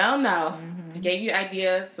 No. I gave you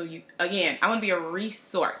ideas, so I want to be a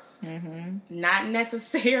resource, not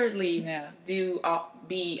necessarily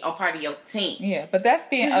be a part of your team. Yeah, but that's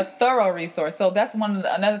being a thorough resource. So that's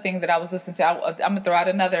another thing that I was listening to. I'm gonna throw out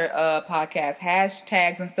another podcast,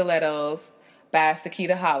 Hashtags and Stilettos by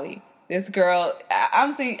Sakita Holly. This girl,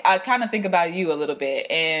 honestly, I kind of think about you a little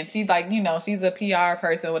bit. And she's like, she's a PR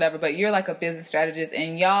person or whatever, but you're like a business strategist.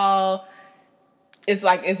 And y'all, it's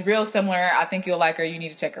real similar. I think you'll like her. You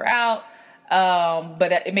need to check her out.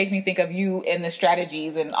 But it makes me think of you and the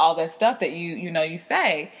strategies and all that stuff that you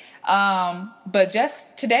say. But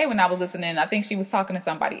just today when I was listening, I think she was talking to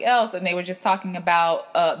somebody else, and they were just talking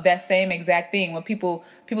about that same exact thing. When people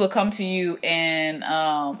come to you and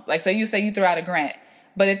like, so you say you throw out a grant.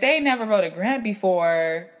 But if they never wrote a grant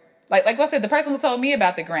before, like I said, the person who told me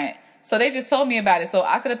about the grant, so they just told me about it. So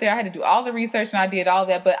I sat up there, I had to do all the research, and I did all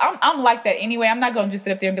that. But I'm like that anyway. I'm not going to just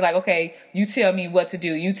sit up there and be like, okay, you tell me what to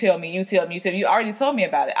do. You tell me. You already told me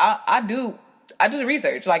about it. I do the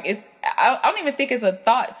research. Like, I don't even think it's a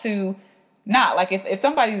thought to not. Like, if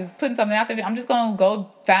somebody's putting something out there, I'm just going to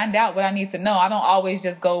go find out what I need to know. I don't always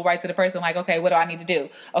just go right to the person like, okay, what do I need to do?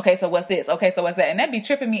 Okay, so what's this? Okay, so what's that? And that'd be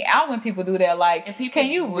tripping me out when people do that. Like, can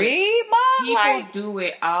you read, Mom? People do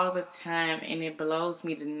it all the time, and it blows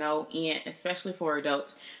me to no end, especially for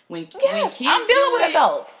adults. When kids I'm dealing with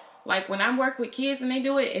adults. Like, when I work with kids and they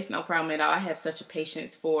do it, it's no problem at all. I have such a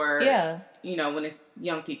patience for, when it's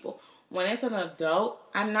young people. when it's an adult,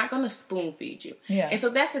 I'm not going to spoon feed you. Yeah. And so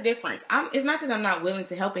that's the difference. It's not that I'm not willing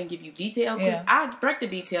to help and give you detail, because Yeah. I break the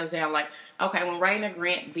details down. Like, okay, when writing a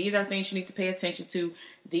grant, these are things you need to pay attention to.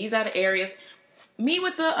 These are the areas. Me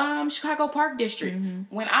with the Chicago Park District.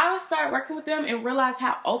 Mm-hmm. When I start working with them and realize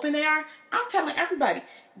how open they are, I'm telling everybody,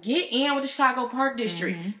 get in with the Chicago Park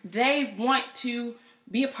District. Mm-hmm. They want to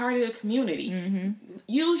be a part of the community. Mm-hmm.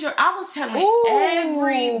 I was telling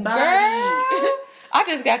everybody. Girl, I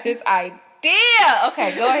just got this idea.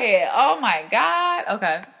 Okay, go ahead. Oh my God.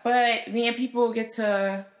 Okay. But then people get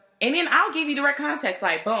to, and then I'll give you direct context.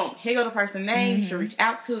 Like, boom, here go the person's name you should reach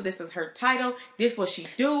out to. This is her title. This what she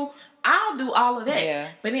do. I'll do all of that. Yeah.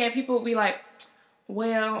 But then people will be like,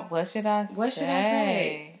 well, what should I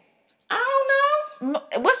say? I don't know.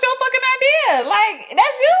 What's your fucking idea? Like,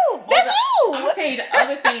 that's you. That's you. I'm going to tell you the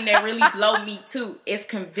other thing that really blow me too is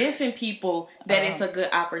convincing people that it's a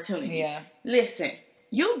good opportunity. Yeah. Listen,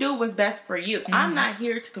 you do what's best for you. I'm not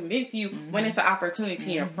here to convince you when it's an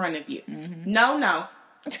opportunity in front of you. No.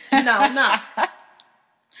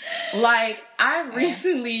 Like, I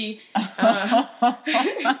recently,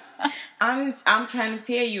 I'm trying to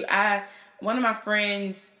tell you, one of my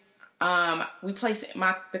friends, we placed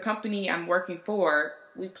the company I'm working for,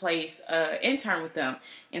 we place an intern with them.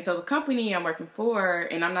 And so the company I'm working for,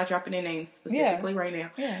 and I'm not dropping their names specifically right now,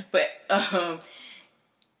 but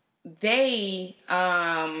they,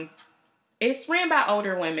 it's ran by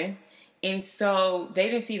older women. And so they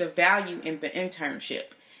didn't see the value in the internship.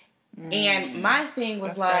 And my thing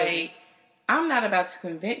was crazy. I'm not about to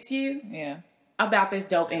convince you about this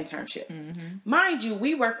dope internship. Mind you,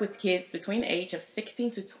 we work with kids between the age of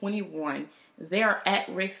 16 to 21. They're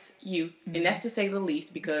at-risk youth, and that's to say the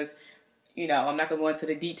least, because, I'm not going to go into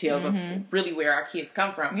the details of really where our kids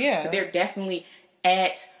come from. Yeah. But they're definitely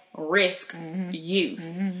at-risk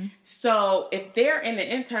youth. So if they're in the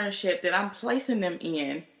internship that I'm placing them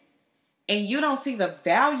in, and you don't see the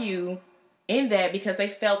value in that because they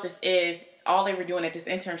felt as if all they were doing at this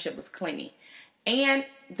internship was cleaning. And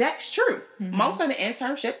that's true. Most of the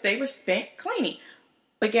internship, they were spent cleaning.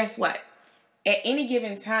 But guess what? At any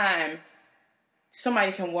given time,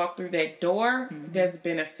 somebody can walk through that door that's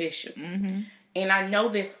beneficial. And I know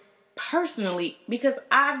this personally because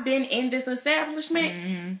I've been in this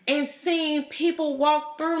establishment and seen people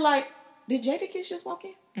walk through like, did Jadakiss just walk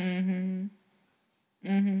in?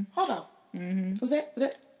 Hold on. Was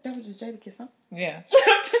that was just Jadakiss, huh? Yeah.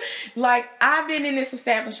 Like, I've been in this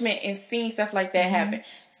establishment and seen stuff like that happen.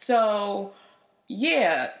 So,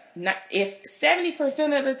 yeah, if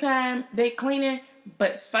 70% of the time they cleaning,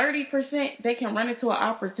 but 30% they can run into an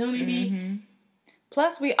opportunity.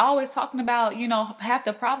 Plus, we always talking about, half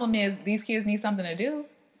the problem is these kids need something to do.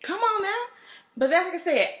 Come on now. But that's like I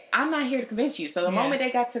said, I'm not here to convince you. So the moment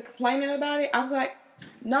they got to complaining about it, I was like,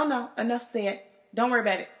 no, enough said. Don't worry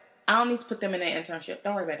about it. I don't need to put them in that internship.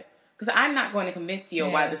 Don't worry about it. Because I'm not going to convince you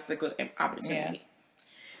why this is a good opportunity.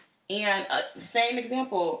 And same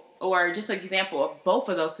example, or just an example of both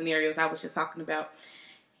of those scenarios I was just talking about.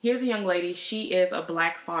 Here's a young lady. She is a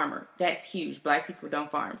black farmer. That's huge. Black people don't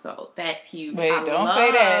farm, so that's huge. Wait, don't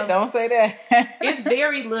say that. Don't say that. It's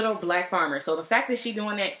very little black farmers. So the fact that she's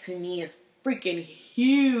doing that to me is freaking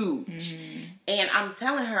huge. And I'm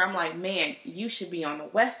telling her, I'm like, man, you should be on the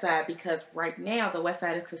west side because right now the west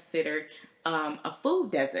side is considered a food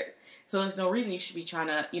desert. So there's no reason you should be trying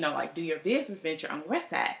to, do your business venture on the west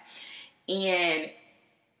side. And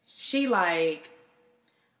she like,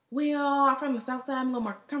 well, I'm from the south side. I'm a little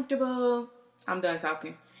more comfortable. I'm done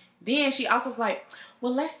talking. Then she also was like,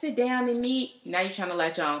 well, let's sit down and meet. Now you're trying to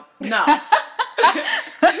latch on. No.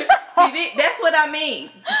 See, that's what I mean.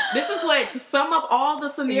 This is what, to sum up all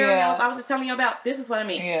the scenarios I was just telling you about, this is what I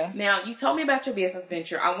mean. Yeah. Now, you told me about your business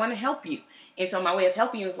venture. I want to help you. And so my way of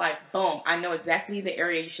helping you is like, boom, I know exactly the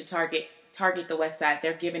area you should target. Target the west side.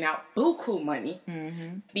 They're giving out buku money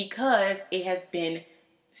because it has been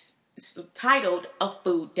titled a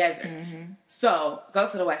food desert. So go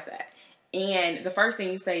to the west side. And the first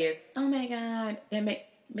thing you say is, oh my God, that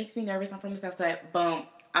makes me nervous. I'm from the south side. Boom.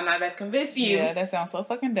 I'm not about to convince you. Yeah, that sounds so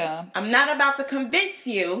fucking dumb. I'm not about to convince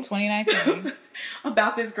you. It's 2019.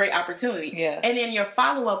 About this great opportunity. Yeah. And then your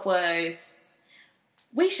follow-up was,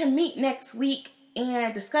 we should meet next week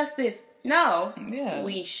and discuss this. No,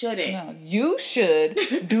 we shouldn't. No, you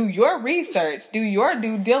should do your research, do your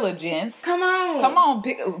due diligence. Come on,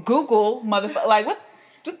 Google, motherfucker. Like, what?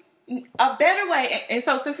 A better way, and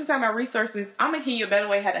so since we're talking about resources, I'm going to give you a better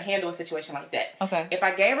way how to handle a situation like that. Okay. If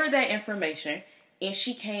I gave her that information and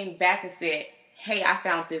she came back and said, hey, I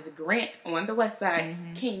found this grant on the west side.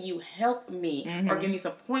 Can you help me or give me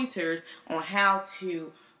some pointers on how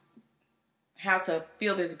how to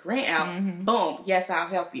fill this grant out, boom, yes, I'll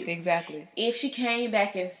help you. Exactly. If she came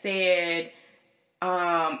back and said,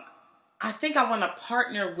 I think I want to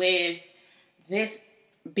partner with this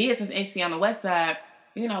business entity on the west side,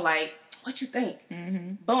 like, what you think?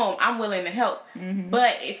 Boom, I'm willing to help.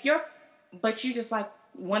 But but you just like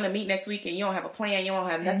want to meet next week and you don't have a plan, you don't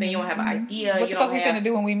have nothing, you don't have an idea. What the fuck are you gonna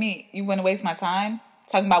do when we meet? You want to waste my time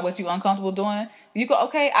talking about what you uncomfortable doing? You go,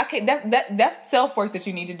 okay, I can't. That's self work that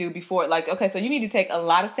you need to do before. Like, okay, so you need to take a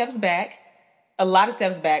lot of steps back, and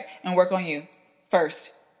work on you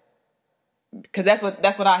first. Because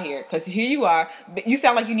that's what I hear. Because here you are, you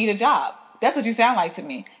sound like you need a job. That's what you sound like to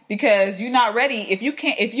me. Because you're not ready. If you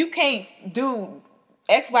can't do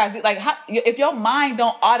X, Y, Z, like if your mind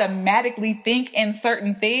don't automatically think in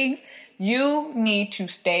certain things, you need to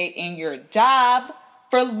stay in your job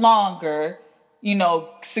for longer.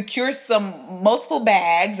 Secure some multiple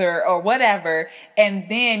bags or whatever, and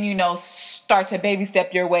then, start to baby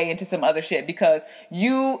step your way into some other shit because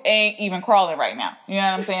you ain't even crawling right now. You know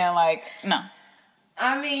what I'm saying? Like, no.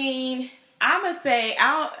 I mean, I'm going to say,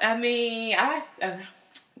 I'm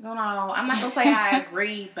not going to say I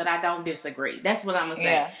agree, but I don't disagree. That's what I'm going to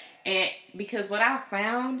say. Yeah. And because what I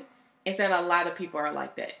found is that a lot of people are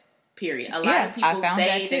like that, period. A lot of people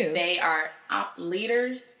say that they are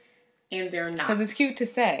leaders, and they're not. Because it's cute to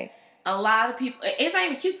say. A lot of people, it's not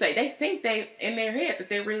even cute to say. They think in their head that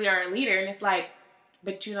they really are a leader. And it's like,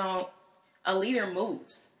 but a leader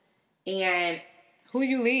moves. And who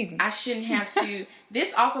you leading? I shouldn't have to.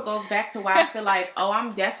 This also goes back to why I feel like,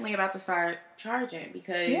 I'm definitely about to start charging.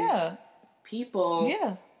 Because people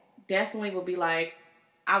definitely will be like,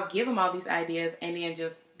 I'll give them all these ideas and then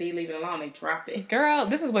they leave it alone. They drop it. Girl,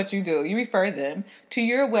 this is what you do. You refer them to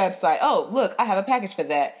your website. Oh, look, I have a package for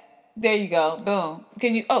that. There you go. Boom.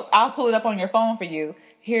 I'll pull it up on your phone for you.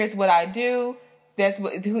 Here's what I do.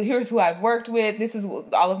 Here's who I've worked with. This is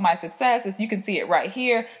all of my successes. You can see it right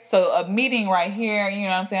here. So a meeting right here, you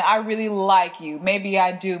know what I'm saying? I really like you. Maybe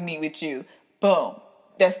I do meet with you. Boom.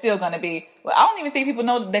 That's still going to be, I don't even think people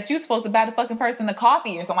know that you're supposed to buy the fucking person the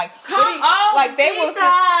coffee or something. Like, come on, like they will. Come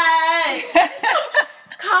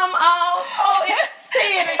on. Oh,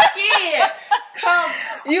 say it again.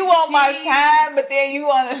 You want my time, but then you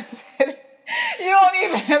want to. You don't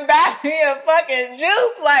even buy me a fucking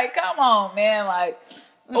juice. Like, come on, man. Like,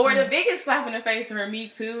 or the biggest slap in the face for me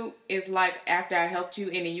too is like after I helped you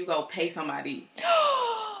and then you go pay somebody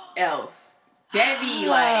else. That'd be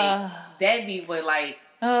what like.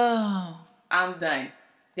 I'm done.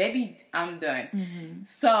 I'm done. Mm-hmm.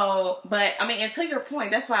 So, but I mean, and to your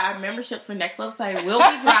point, that's why our memberships for Next Level Site will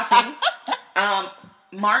be dropping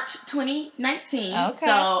March 2019. Okay.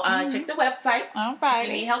 So check the website. All right. If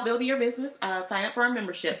you need help building your business, sign up for our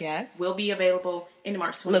membership. Yes. Will be available in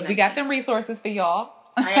March 2019. Look, we got them resources for y'all.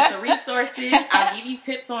 I have the resources. I'll give you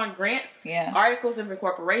tips on grants, articles of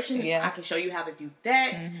incorporation. Yeah. I can show you how to do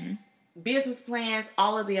that. Mm-hmm. Business plans,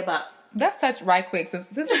 all of the above. Let's touch right quick since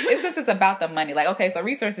it's about the money. Like, okay, so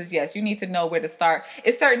resources, yes, you need to know where to start.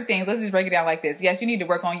 It's certain things. Let's just break it down like this. Yes, you need to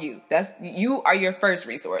work on you. You are your first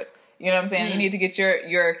resource. You know what I'm saying? Mm-hmm. You need to get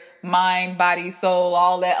your mind, body, soul,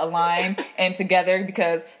 all that aligned and together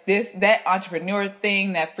because that entrepreneur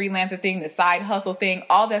thing, that freelancer thing, the side hustle thing,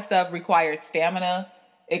 all that stuff requires stamina.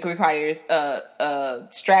 It requires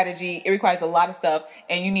strategy. It requires a lot of stuff,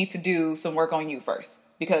 and you need to do some work on you first.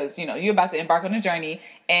 Because, you're about to embark on a journey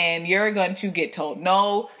and you're going to get told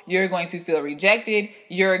no, you're going to feel rejected,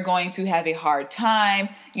 you're going to have a hard time,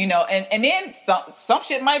 and then some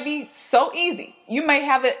shit might be so easy. You may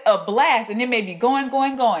have a blast and it may be going.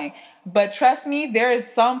 But trust me, there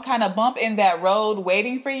is some kind of bump in that road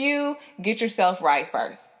waiting for you. Get yourself right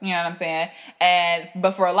first. You know what I'm saying?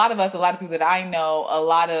 But for a lot of us, a lot of people that I know, a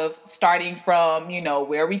lot of starting from,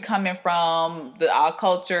 where we coming from, our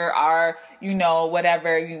culture, our,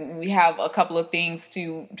 whatever, we have a couple of things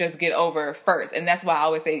to just get over first. And that's why I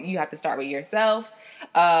always say you have to start with yourself.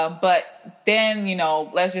 But then,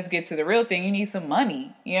 let's just get to the real thing. You need some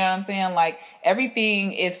money. You know what I'm saying? Like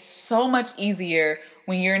everything is so much easier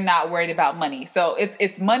when you're not worried about money. So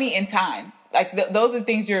it's money and time. Like those are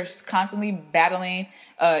things you're constantly battling,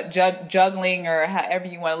 juggling, or however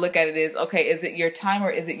you want to look at it is, okay, is it your time or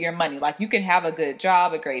is it your money? Like you can have a good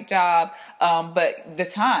job, a great job, but the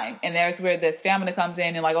time, and there's where the stamina comes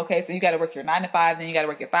in and like, okay, so you got to work your 9 to 5, then you got to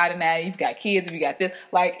work your 5 to 9, you've got kids, if you got this,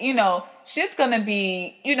 like, shit's going to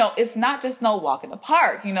be, it's not just no walk in the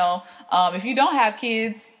park, if you don't have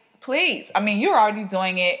kids, please. I mean, you're already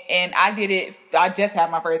doing it, and I did it. I just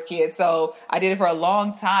had my first kid, so I did it for a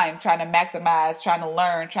long time, trying to maximize, trying to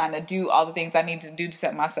learn, trying to do all the things I need to do to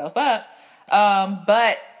set myself up.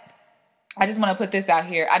 But I just want to put this out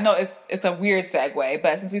here. I know it's a weird segue,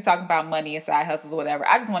 but since we're talking about money and side hustles or whatever,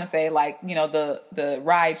 I just want to say, like, you know, the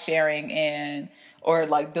ride sharing and or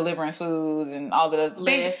like delivering foods and all the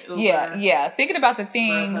Lyft, Uber, yeah, thinking about the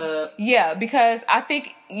things, because I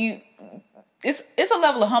think it's a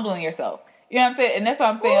level of humbling yourself. You know what I'm saying? And that's what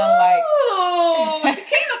I'm saying. Ooh, I'm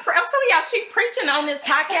telling y'all, she preaching on this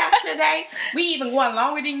podcast today. We even going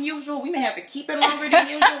longer than usual. We may have to keep it longer than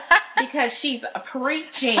usual because she's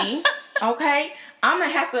preaching. Okay, I'm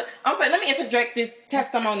sorry. Let me interject this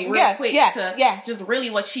testimony real quick to just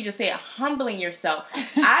really what she just said. Humbling yourself.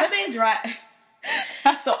 I've been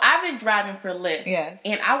driving for Lyft,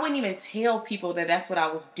 and I wouldn't even tell people that that's what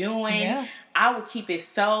I was doing. Yeah. I would keep it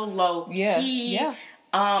so low key. Yeah.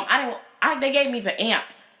 They gave me the amp.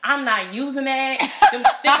 I'm not using that. Them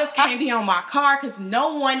stickers can't be on my car because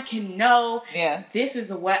no one can know this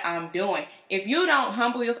is what I'm doing. If you don't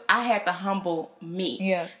humble yourself, I have to humble me.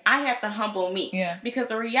 Yeah. I have to humble me. Yeah. Because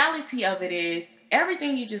the reality of it is,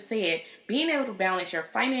 everything you just said, being able to balance your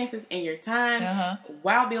finances and your time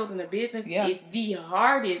while building a business is the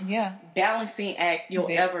hardest balancing act you'll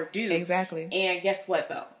ever do. Exactly. And guess what,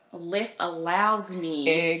 though? Lyft allows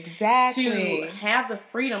me to have the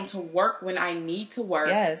freedom to work when I need to work,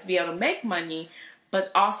 to be able to make money,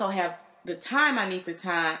 but also have the time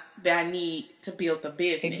that I need to build the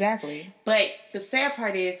business. Exactly. But the sad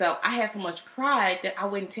part is, though, I had so much pride that I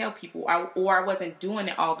wouldn't tell people, or I wasn't doing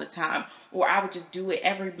it all the time, or I would just do it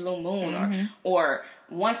every blue moon, or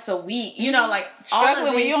once a week, you know, like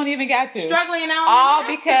struggling when you don't even got to. Struggling all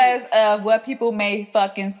because of what people may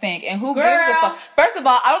fucking think, and who gives a fuck. First of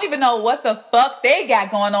all, I don't even know what the fuck they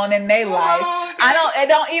got going on in their life. It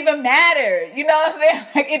don't even matter. You know what I'm saying?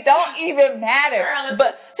 Like, it don't even matter. Girl,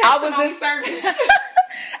 but I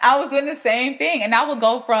was doing the same thing, and I would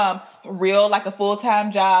go from like a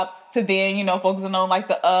full-time job to then, you know, focusing on like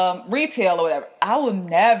the retail or whatever. I will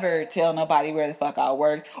never tell nobody where the fuck I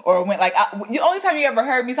worked or when. Like, the only time you ever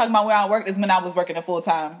heard me talking about where I worked is when I was working a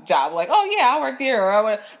full-time job. Like, oh yeah, I worked here. Or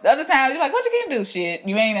whatever. The other times you're like, what you gonna do? Shit,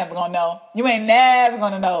 you ain't never gonna know. You ain't never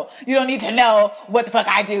gonna know. You don't need to know what the fuck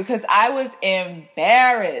I do, because I was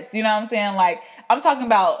embarrassed. You know what I'm saying? Like, I'm talking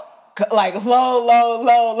about like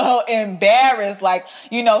low embarrassed. Like,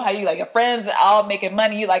 you know how you, like, your friends are all making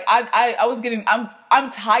money. Like, I was getting, I'm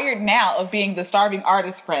tired now of being the starving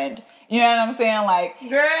artist friend. You know what I'm saying? Like,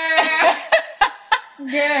 girl.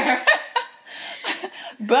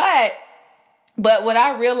 But what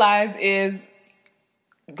I realized is,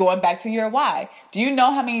 going back to your why. Do you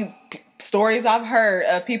know how many stories I've heard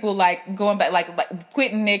of people like going back, like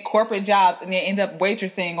quitting their corporate jobs and they end up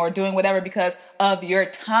waitressing or doing whatever because of your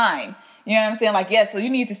time? You know what I'm saying? Like, yes, so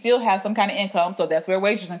you need to still have some kind of income. So that's where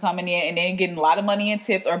waitressing coming in, and then getting a lot of money in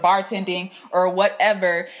tips or bartending or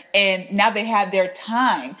whatever. And now they have their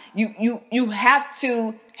time. You have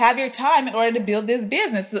to have your time in order to build this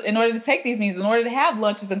business, in order to take these meetings, in order to have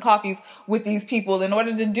lunches and coffees with these people, in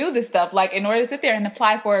order to do this stuff, like in order to sit there and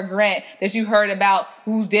apply for a grant that you heard about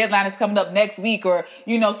whose deadline is coming up next week, or,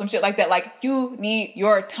 you know, some shit like that. Like, you need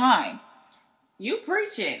your time. You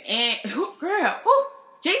preaching. And girl,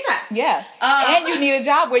 Jesus. Yeah. And you need a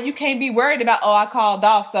job where you can't be worried about, oh, I called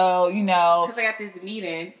off, so, you know, because I got this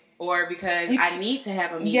meeting, or because I need to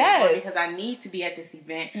have a meeting, or because I need to be at this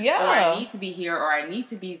event, or I need to be here, or I need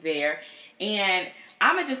to be there. And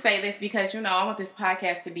I'm going to just say this because, you know, I want this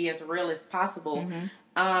podcast to be as real as possible.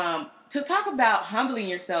 To talk about humbling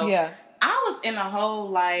yourself. Yeah. I was in a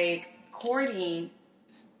whole, like, courting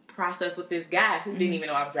process with this guy who didn't even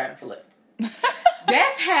know I was driving for Lyft.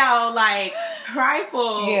 That's how, like,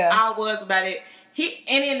 prideful I was about it.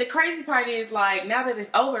 And then the crazy part is, like, now that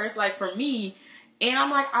it's over, it's like, for me, and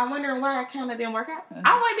I'm like, I'm wondering why I kind of didn't work out.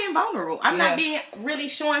 I wasn't being vulnerable. I'm not being really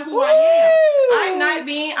showing who I am. I'm not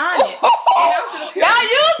being honest. And now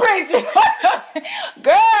you preaching.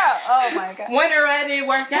 Girl, oh my God. Wondering why I didn't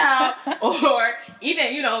work out. Or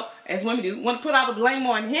even, you know, as women do, want to put all the blame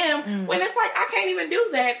on him. When it's like, I can't even do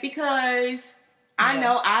that because I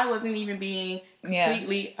know I wasn't even being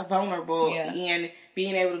completely vulnerable and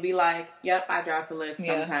being able to be like, yep, I drive for Lyft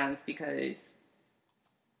sometimes because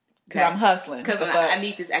I'm hustling. Because I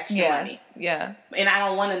need this extra money. Yeah. And I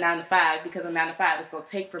don't want a 9-to-5 because a 9-to-5 is going to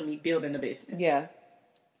take from me building a business. Yeah.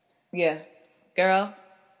 Yeah. Girl.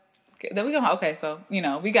 Then we gonna, okay, so, you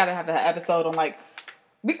know, we got to have an episode on, like,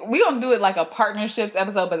 we going to do it like a partnerships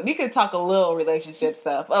episode, but we could talk a little relationship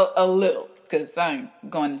stuff. A little. Because I ain't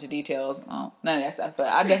going into details on none of that stuff. But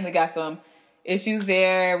I definitely got some issues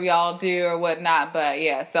there. We all do or whatnot. But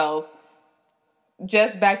yeah, so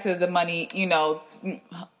just back to the money, you know,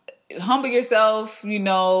 humble yourself, you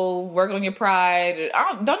know, work on your pride.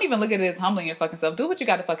 Don't even look at it as humbling your fucking self. Do what you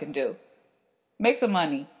got to fucking do. Make some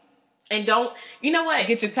money. And don't, you know what?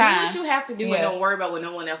 Get your time. Do what you have to do and don't worry about what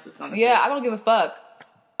no one else is going to do. Yeah, I don't give a fuck.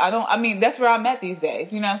 I mean, that's where I'm at these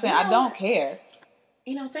days. You know what I'm saying? I don't care.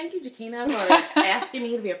 You know, thank you, Jakina, for asking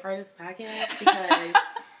me to be a part of this podcast because,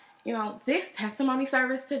 you know, this testimony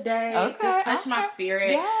service today just touched my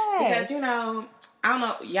spirit. Yes. Because, you know, I don't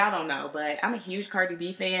know, y'all don't know, but I'm a huge Cardi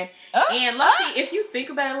B fan. And luckily, if you think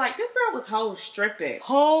about it, like, this girl was whole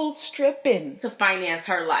stripping to finance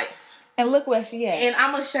her life. And look where she at. And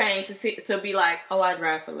I'm ashamed to be like, oh, I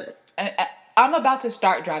drive for Lyft. I'm about to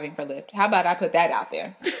start driving for Lyft. How about I put that out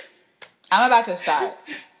there? I'm about to start.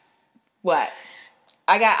 What?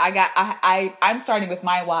 I'm starting with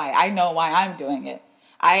my why. I know why I'm doing it.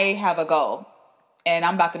 I have a goal. And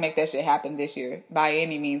I'm about to make that shit happen this year by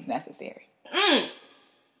any means necessary.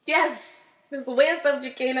 Yes. This wisdom,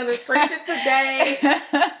 Jakina, this preaching today.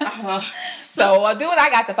 So I'll do what I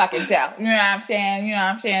got to fucking tell. You know what I'm saying?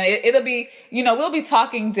 It'll be, you know, we'll be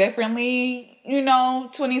talking differently, you know,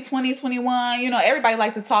 2020, 21. You know, everybody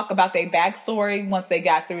likes to talk about their backstory once they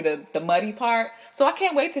got through the muddy part. So I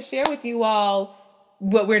can't wait to share with you all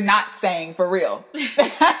what we're not saying for real.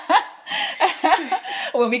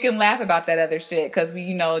 When we can laugh about that other shit because we,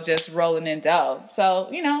 you know, just rolling in dough. So,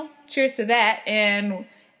 you know, cheers to that. And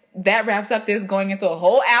that wraps up this going into a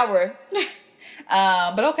whole hour.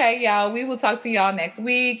 But okay, y'all, we will talk to y'all next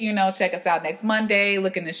week. You know, check us out next Monday.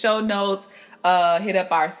 Look in the show notes. Hit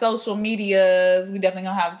up our social medias. We definitely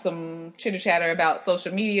gonna have some chitter chatter about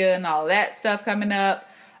social media and all that stuff coming up.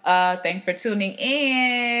 Thanks for tuning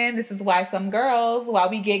in. This is Why Some Girls, while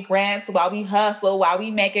we get grants, while we hustle, while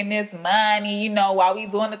we making this money, you know, while we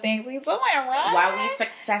doing the things we doing, right? While we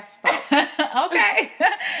successful. Okay.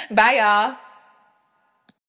 Bye, y'all.